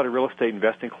speak to a lot of real estate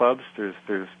investing clubs.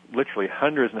 There's literally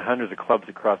hundreds and hundreds of clubs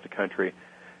across the country.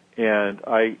 And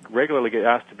I regularly get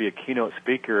asked to be a keynote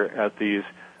speaker at these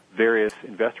various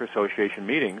investor association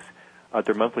meetings,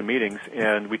 their monthly meetings,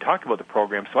 and we talked about the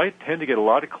program. So I tend to get a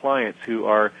lot of clients who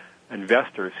are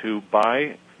investors who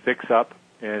buy, fix up,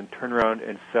 and turn around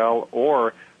and sell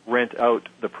or rent out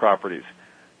the properties.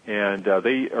 And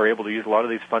they are able to use a lot of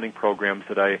these funding programs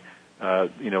that I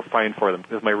find for them.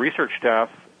 Because my research staff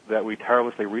that we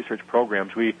tirelessly research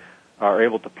programs, we are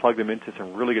able to plug them into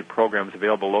some really good programs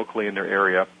available locally in their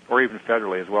area, or even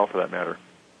federally as well, for that matter.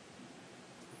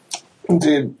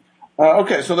 Indeed.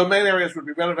 Okay, so the main areas would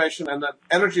be renovation, and then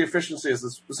energy efficiency is the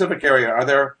specific area. Are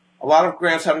there a lot of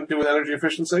grants having to do with energy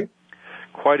efficiency?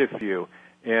 Quite a few.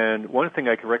 And one thing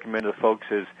I can recommend to folks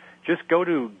is just go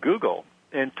to Google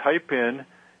and type in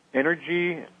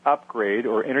energy upgrade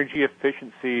or energy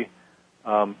efficiency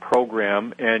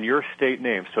program and your state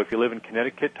name. So if you live in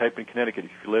Connecticut, type in Connecticut.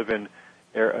 If you live in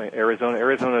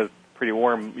Arizona is pretty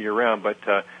warm year-round, but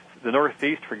the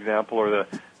Northeast, for example, or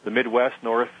the Midwest,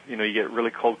 North, you get really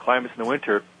cold climates in the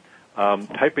winter.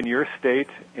 Type in your state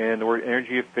and the word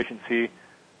energy efficiency,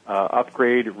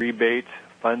 upgrade, rebate,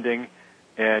 funding,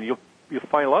 and you'll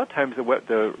find a lot of times that what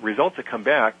the results that come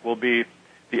back will be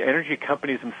the energy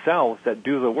companies themselves that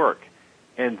do the work,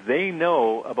 and they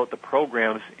know about the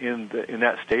programs in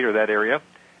that state or that area,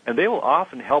 and they will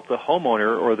often help the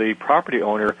homeowner or the property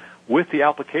owner with the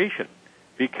application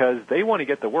because they want to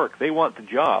get the work, they want the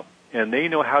job, and they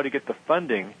know how to get the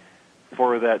funding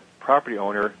for that property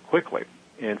owner quickly.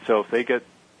 And so if they get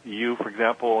you, for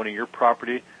example, owning your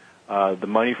property, the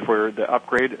money for the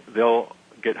upgrade, they'll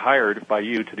get hired by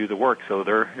you to do the work, so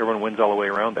everyone wins all the way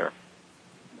around there.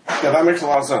 Yeah, that makes a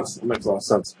lot of sense.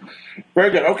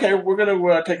 Very good. Okay, we're going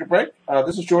to take a break.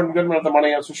 This is Jordan Goodman of the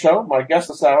Money Answer Show. My guest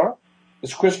this hour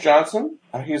is Chris Johnson.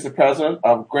 He's the president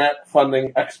of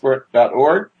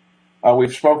GrantFundingExpert.org.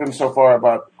 We've spoken so far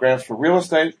about grants for real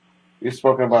estate. We've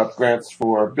spoken about grants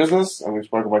for business, and we've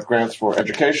spoken about grants for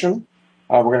education.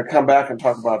 We're going to come back and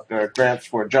talk about grants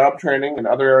for job training and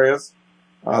other areas.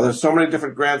 There's so many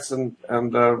different grants and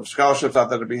scholarships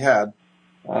out there to be had.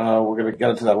 We're going to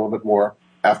get into that a little bit more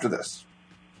after this.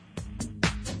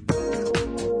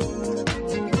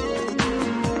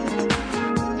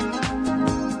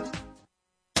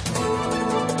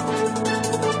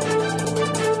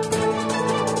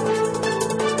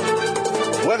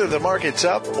 Whether the market's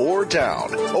up or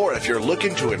down, or if you're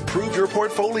looking to improve your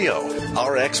portfolio,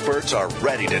 our experts are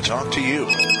ready to talk to you.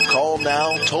 Call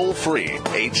now toll free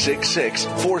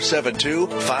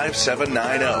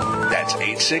 866-472-5790. That's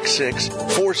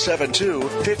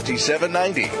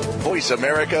 866-472-5790. Voice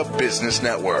America Business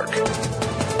Network.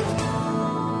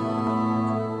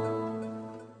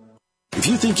 If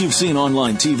you think you've seen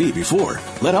online TV before,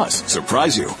 let us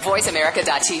surprise you.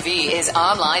 VoiceAmerica.tv is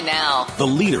online now. The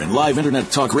leader in live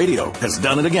Internet talk radio has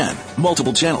done it again.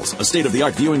 Multiple channels, a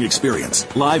state-of-the-art viewing experience,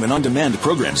 live and on-demand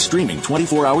programs streaming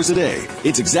 24 hours a day.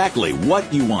 It's exactly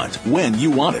what you want, when you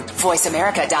want it.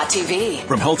 VoiceAmerica.tv.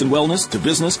 From health and wellness to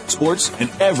business, sports, and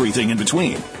everything in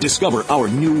between. Discover our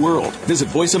new world. Visit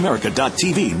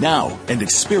VoiceAmerica.tv now and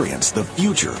experience the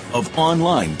future of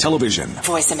online television.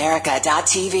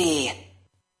 VoiceAmerica.tv.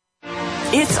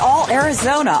 It's all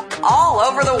Arizona, all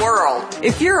over the world.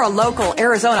 If you're a local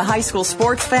Arizona high school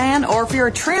sports fan, or if you're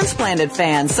a transplanted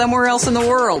fan somewhere else in the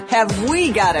world, have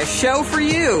we got a show for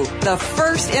you. The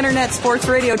first internet sports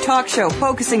radio talk show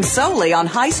focusing solely on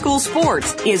high school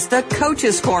sports is The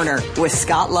Coach's Corner with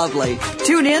Scott Lovely.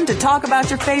 Tune in to talk about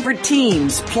your favorite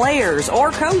teams, players,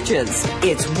 or coaches.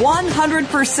 It's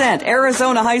 100%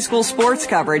 Arizona high school sports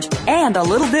coverage and a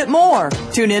little bit more.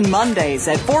 Tune in Mondays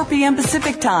at 4 p.m.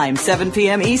 Pacific Time, 7 p.m.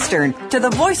 Eastern to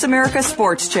the Voice America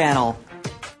Sports Channel.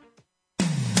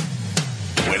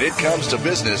 When it comes to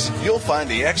business, you'll find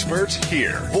the experts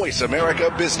here. Voice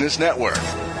America Business Network.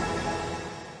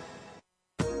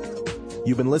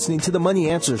 You've been listening to the Money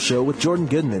Answer Show with Jordan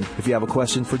Goodman. If you have a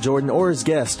question for Jordan or his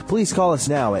guest, please call us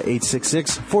now at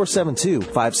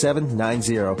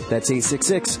 866-472-5790. That's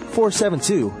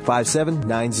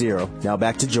 866-472-5790. Now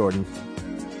back to Jordan.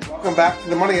 Welcome back to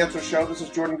the Money Answer Show. This is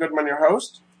Jordan Goodman, your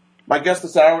host. My guest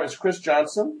this hour is Chris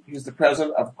Johnson. He's the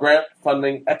president of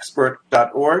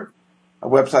GrantFundingExpert.org, a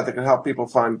website that can help people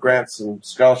find grants and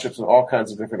scholarships in all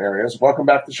kinds of different areas. Welcome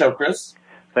back to the show, Chris.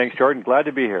 Thanks, Jordan. Glad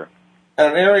to be here.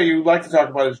 And an area you like to talk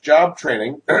about is job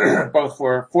training, both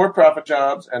for-profit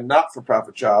jobs and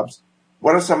not-for-profit jobs.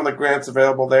 What are some of the grants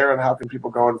available there, and how can people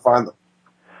go and find them?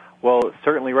 Well,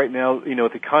 certainly right now, the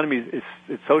economy it's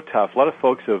so tough. A lot of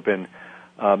folks have been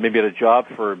maybe at a job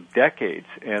for decades,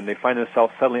 and they find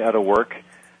themselves suddenly out of work.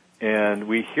 And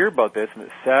we hear about this, and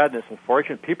it's sad and it's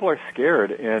unfortunate. People are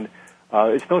scared, and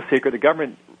it's no secret. The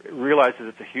government realizes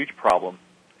it's a huge problem,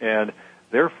 and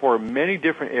Therefore, many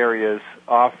different areas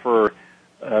offer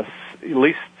at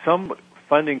least some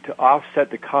funding to offset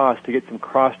the cost to get some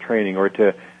cross-training or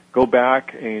to go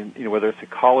back and, whether it's a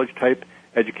college-type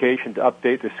education to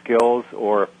update their skills,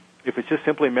 or if it's just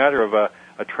simply a matter of a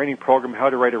training program, how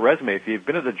to write a resume. If you've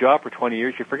been at the job for 20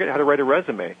 years, you forget how to write a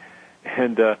resume.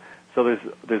 And so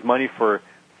there's money for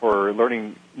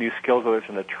learning new skills, whether it's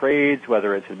in the trades,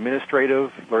 whether it's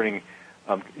administrative, learning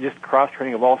just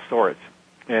cross-training of all sorts.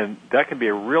 And that can be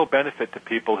a real benefit to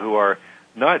people who are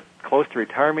not close to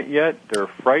retirement yet. They're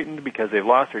frightened because they've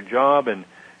lost their job, and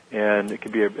it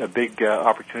can be a big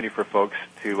opportunity for folks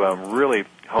to really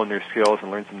hone their skills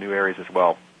and learn some new areas as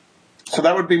well. So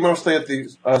that would be mostly at the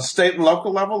state and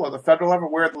local level, or the federal level?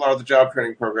 Where are a lot of the job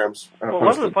training programs? Well, a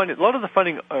lot of the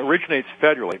funding originates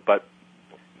federally, but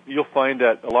you'll find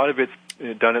that a lot of it's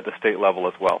done at the state level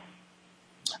as well.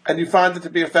 And you find it to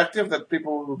be effective, that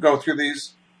people who go through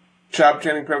these job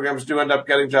training programs do end up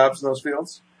getting jobs in those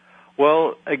fields?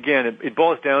 Well, again, it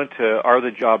boils down to, are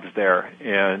the jobs there?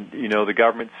 And, the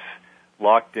government's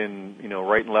locked in,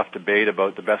 right and left debate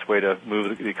about the best way to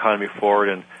move the economy forward,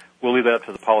 and we'll leave that up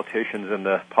to the politicians and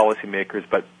the policymakers.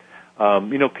 But,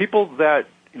 people that,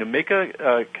 make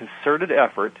a concerted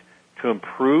effort to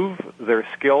improve their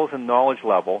skills and knowledge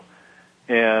level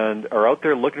and are out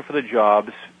there looking for the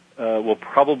jobs will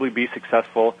probably be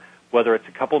successful, whether it's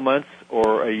a couple months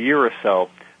or a year or so.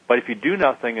 But if you do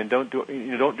nothing and don't do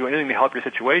anything to help your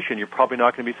situation, you're probably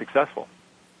not going to be successful.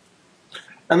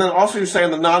 And then also you say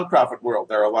in the nonprofit world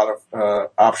there are a lot of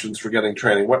options for getting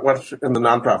training. What's in the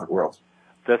nonprofit world?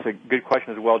 That's a good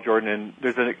question as well, Jordan. And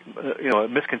there's a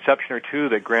misconception or two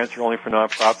that grants are only for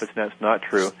nonprofits, and that's not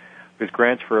true. There's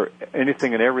grants for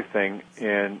anything and everything,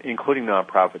 and including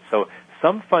nonprofits. So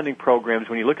some funding programs,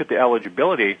 when you look at the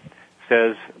eligibility,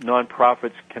 says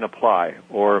nonprofits can apply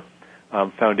or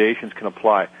foundations can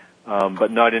apply,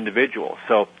 but not individuals.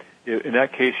 So in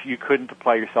that case, you couldn't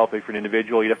apply yourself if you're an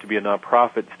individual. You'd have to be a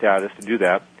nonprofit status to do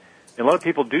that. And a lot of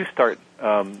people do start,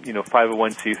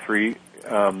 501c3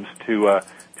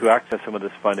 to access some of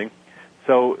this funding.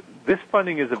 So this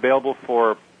funding is available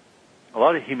for a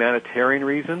lot of humanitarian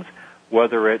reasons,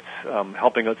 whether it's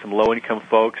helping out some low-income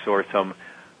folks or some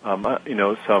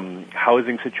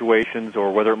housing situations,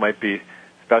 or whether it might be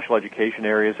special education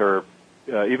areas, or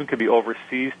even could be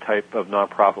overseas type of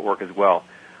nonprofit work as well.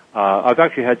 I've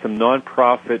actually had some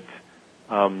nonprofit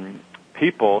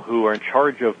people who are in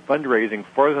charge of fundraising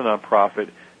for the nonprofit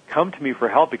come to me for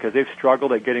help because they've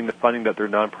struggled at getting the funding that their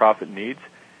nonprofit needs,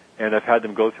 and I've had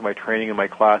them go through my training and my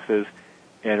classes,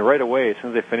 and right away, as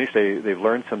soon as they finish, they've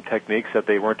learned some techniques that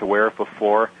they weren't aware of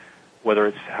before, whether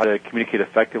it's how to communicate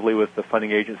effectively with the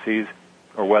funding agencies,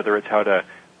 or whether it's how to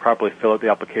properly fill out the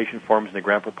application forms and the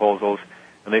grant proposals.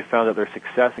 And they found that their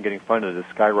success in getting funded has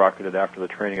skyrocketed after the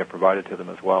training I provided to them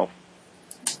as well.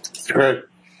 Great.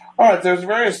 All right, there's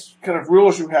various kind of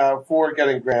rules you have for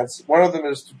getting grants. One of them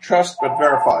is to trust but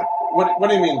verify. What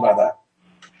do you mean by that?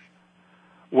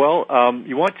 Well,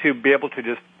 you want to be able to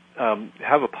just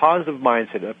have a positive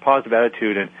mindset, a positive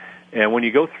attitude, and when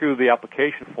you go through the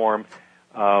application form,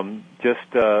 just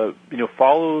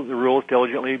follow the rules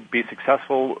diligently, be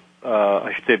successful.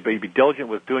 I should say, be diligent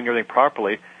with doing everything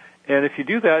properly. And if you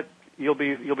do that, you'll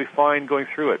be fine going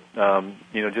through it.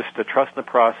 Just to trust in the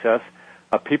process.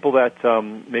 People that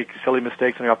make silly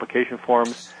mistakes on their application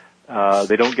forms,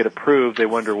 they don't get approved. They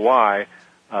wonder why.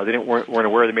 They weren't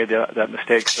aware they made that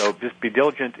mistake. So just be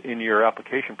diligent in your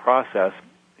application process.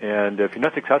 And if you're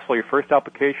not successful your first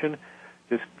application,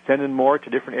 just send in more to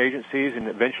different agencies, and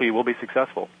eventually you will be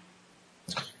successful.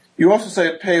 You also say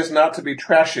it pays not to be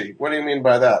trashy. What do you mean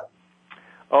by that?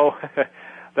 Oh,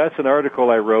 that's an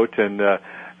article I wrote, and I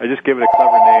just gave it a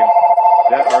clever name.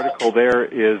 That article there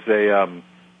is a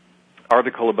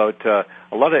article about a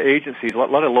lot of agencies, a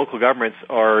lot of local governments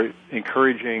are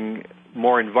encouraging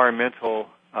more environmental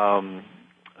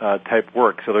type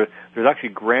work. So there's actually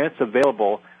grants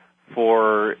available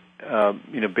for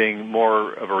being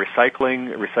more of a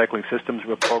recycling systems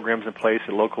with programs in place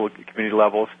at local community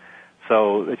levels.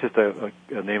 So it's just a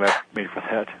name I've made for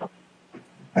that.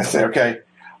 I see. Okay.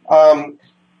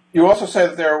 You also say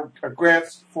that there are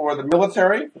grants for the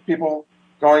military, for people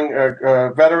going,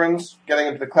 veterans getting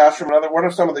into the classroom. What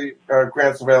are some of the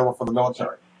grants available for the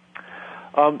military?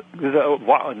 There's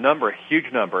a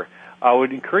huge number. I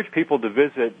would encourage people to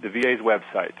visit the VA's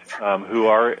website, who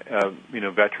are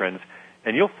veterans,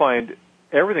 and you'll find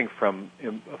everything from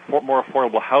more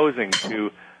affordable housing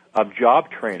to job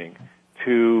training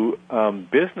to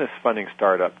business funding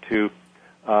startup to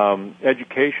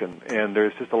education, and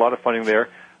there's just a lot of funding there.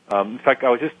 In fact,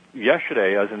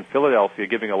 yesterday I was in Philadelphia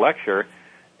giving a lecture,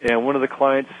 And one of the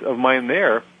clients of mine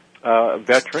there, a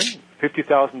veteran,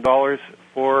 $50,000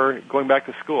 for going back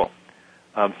to school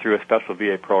through a special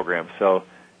VA program. So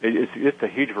it's a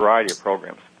huge variety of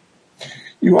programs.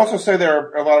 You also say there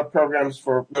are a lot of programs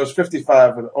for those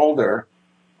 55 and older.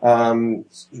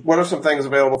 What are some things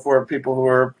available for people who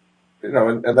are,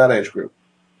 in that age group?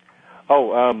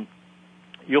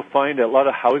 You'll find a lot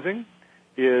of housing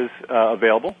is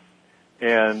available,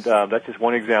 and that's just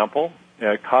one example.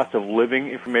 Cost of living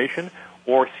information,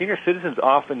 or senior citizens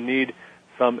often need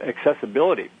some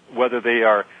accessibility, whether they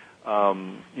are,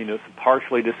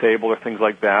 partially disabled or things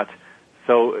like that.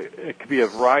 So it could be a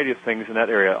variety of things in that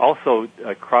area. Also,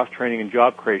 cross-training and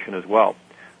job creation as well.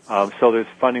 So there's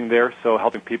funding there, so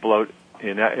helping people out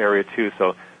in that area too.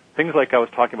 So things like I was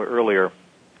talking about earlier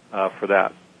for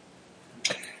that.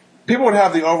 People would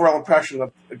have the overall impression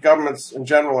that the governments in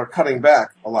general are cutting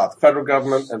back a lot. The federal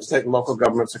government and state and local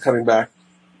governments are cutting back.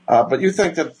 But you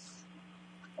think that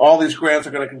all these grants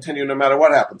are going to continue no matter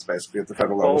what happens, basically, at the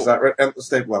federal level. Is that right? At the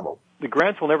state level? The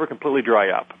grants will never completely dry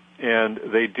up. And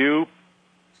they do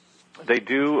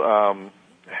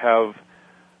have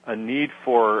a need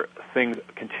for things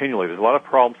continually. There's a lot of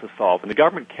problems to solve. And the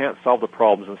government can't solve the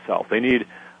problems themselves. They need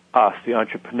us, the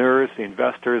entrepreneurs, the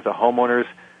investors, the homeowners,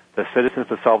 the citizens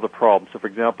to solve the problem. So, for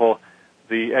example,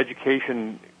 the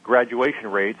education graduation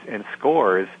rates and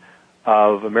scores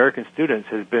of American students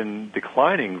has been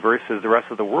declining versus the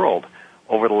rest of the world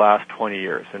over the last 20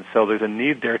 years. And so there's a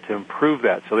need there to improve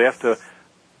that. So they have to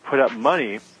put up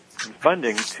money and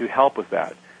funding to help with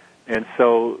that. And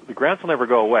so the grants will never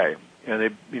go away.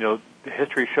 And the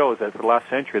history shows that for the last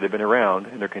century they've been around,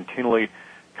 and they're continually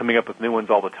coming up with new ones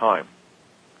all the time.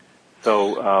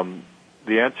 So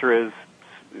the answer is,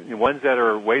 ones that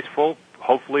are wasteful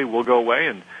hopefully will go away,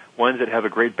 and ones that have a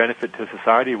great benefit to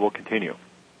society will continue.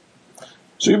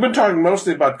 So you've been talking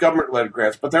mostly about government-led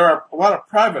grants, but there are a lot of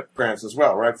private grants as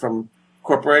well, right, from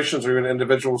corporations or even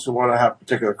individuals who want to have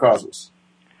particular causes.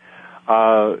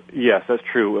 Yes, that's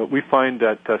true. We find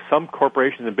that some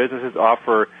corporations and businesses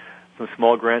offer some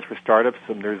small grants for startups.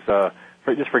 And there's,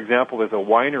 just for example, there's a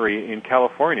winery in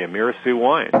California, Mirasu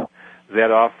Wine,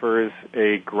 that offers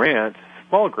a grant,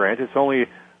 small grant. It's only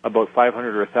about $500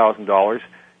 or $1,000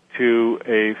 to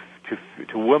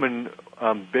women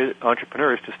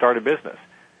entrepreneurs to start a business.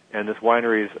 And this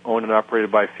winery is owned and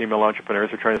operated by female entrepreneurs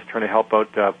who are trying to help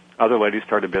out other ladies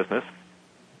start a business.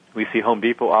 We see Home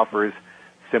Depot offers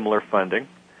similar funding.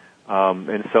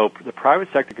 And so the private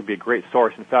sector can be a great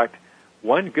source. In fact,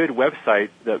 one good website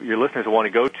that your listeners will want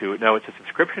to go to, now it's a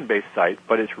subscription-based site,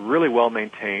 but it's really well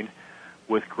maintained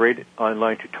with great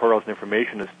online tutorials and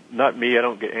information. It's not me, I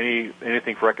don't get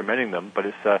anything for recommending them, but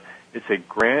it's a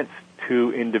grants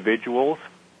to individuals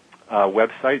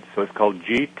website, so it's called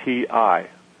GTI,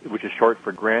 which is short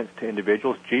for Grants to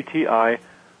Individuals,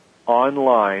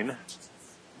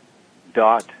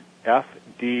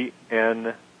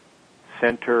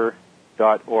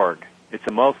 GTIonline.fdncenter.org. It's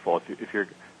a mouthful. If your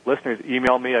listeners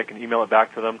email me, I can email it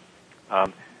back to them.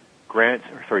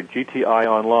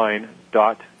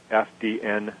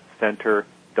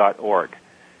 GTIonline.fdncenter.org.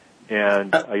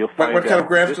 And you'll find... What kind of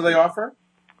grants do they offer?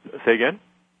 Say again?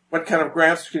 What kind of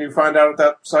grants can you find out at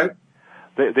that site?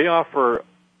 They offer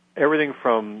everything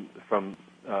from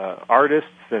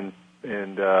artists and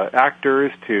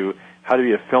actors to how to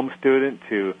be a film student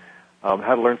to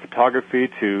how to learn photography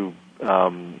to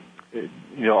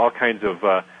all kinds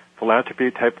of philanthropy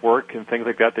type work and things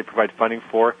like that. They provide funding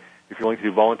for if you're willing to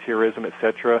do volunteerism,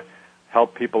 etc.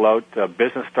 Help people out,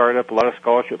 business startup, a lot of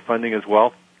scholarship funding as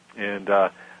well, and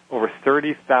over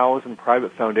 30,000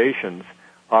 private foundations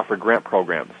offer grant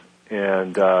programs.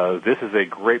 And this is a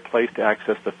great place to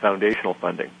access the foundational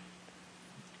funding.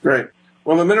 Great.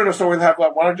 Well, in a minute or so we have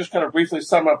left. Why don't you just kind of briefly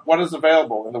sum up what is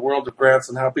available in the world of grants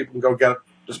and how people can go get it,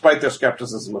 despite their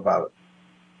skepticism about it?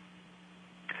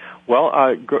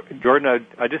 Well, Jordan,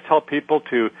 I just tell people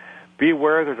to be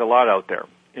aware there's a lot out there.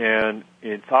 And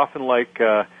it's often like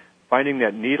finding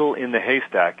that needle in the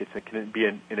haystack. It can be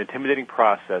an intimidating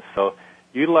process. So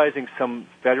utilizing some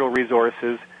federal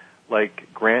resources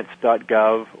like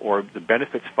grants.gov or the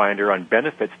Benefits Finder on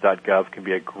benefits.gov can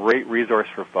be a great resource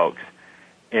for folks.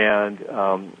 And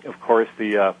of course,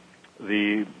 the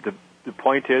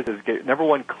point is get, number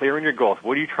one, clear on your goals.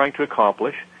 What are you trying to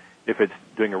accomplish? If it's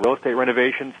doing a real estate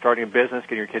renovation, starting a business,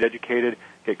 getting your kid educated,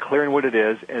 get clear on what it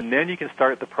is, and then you can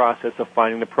start the process of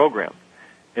finding the program.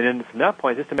 And then from that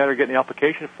point, it's just a matter of getting the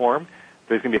application form.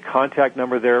 There's going to be a contact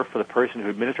number there for the person who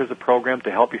administers the program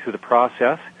to help you through the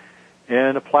process.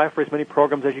 And apply for as many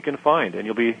programs as you can find, and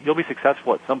you'll be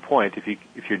successful at some point if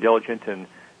you're diligent and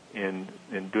in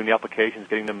doing the applications,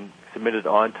 getting them submitted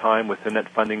on time within that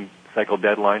funding cycle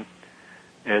deadline,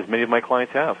 as many of my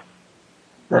clients have.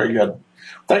 Very good.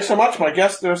 Thanks so much. My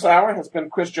guest this hour has been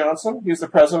Chris Johnson. He's the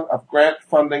president of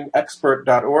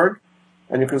grantfundingexpert.org.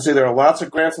 And you can see there are lots of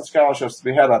grants and scholarships to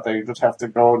be had out there. You just have to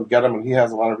go and get them, and he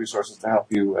has a lot of resources to help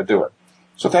you do it.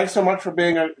 So thanks so much for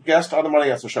being a guest on the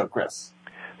Money Answer Show, Chris.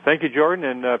 Thank you, Jordan,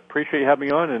 and appreciate you having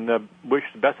me on, and wish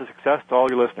the best of success to all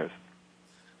your listeners.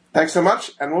 Thanks so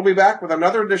much, and we'll be back with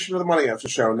another edition of the Money Answer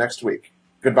Show next week.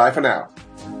 Goodbye for now.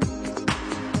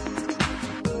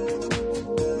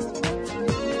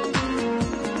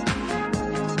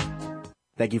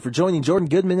 Thank you for joining Jordan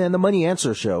Goodman and the Money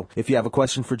Answer Show. If you have a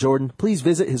question for Jordan, please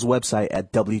visit his website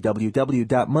at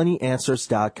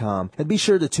www.moneyanswers.com. And be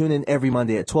sure to tune in every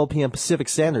Monday at 12 p.m. Pacific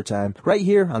Standard Time right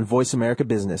here on Voice America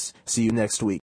Business. See you next week.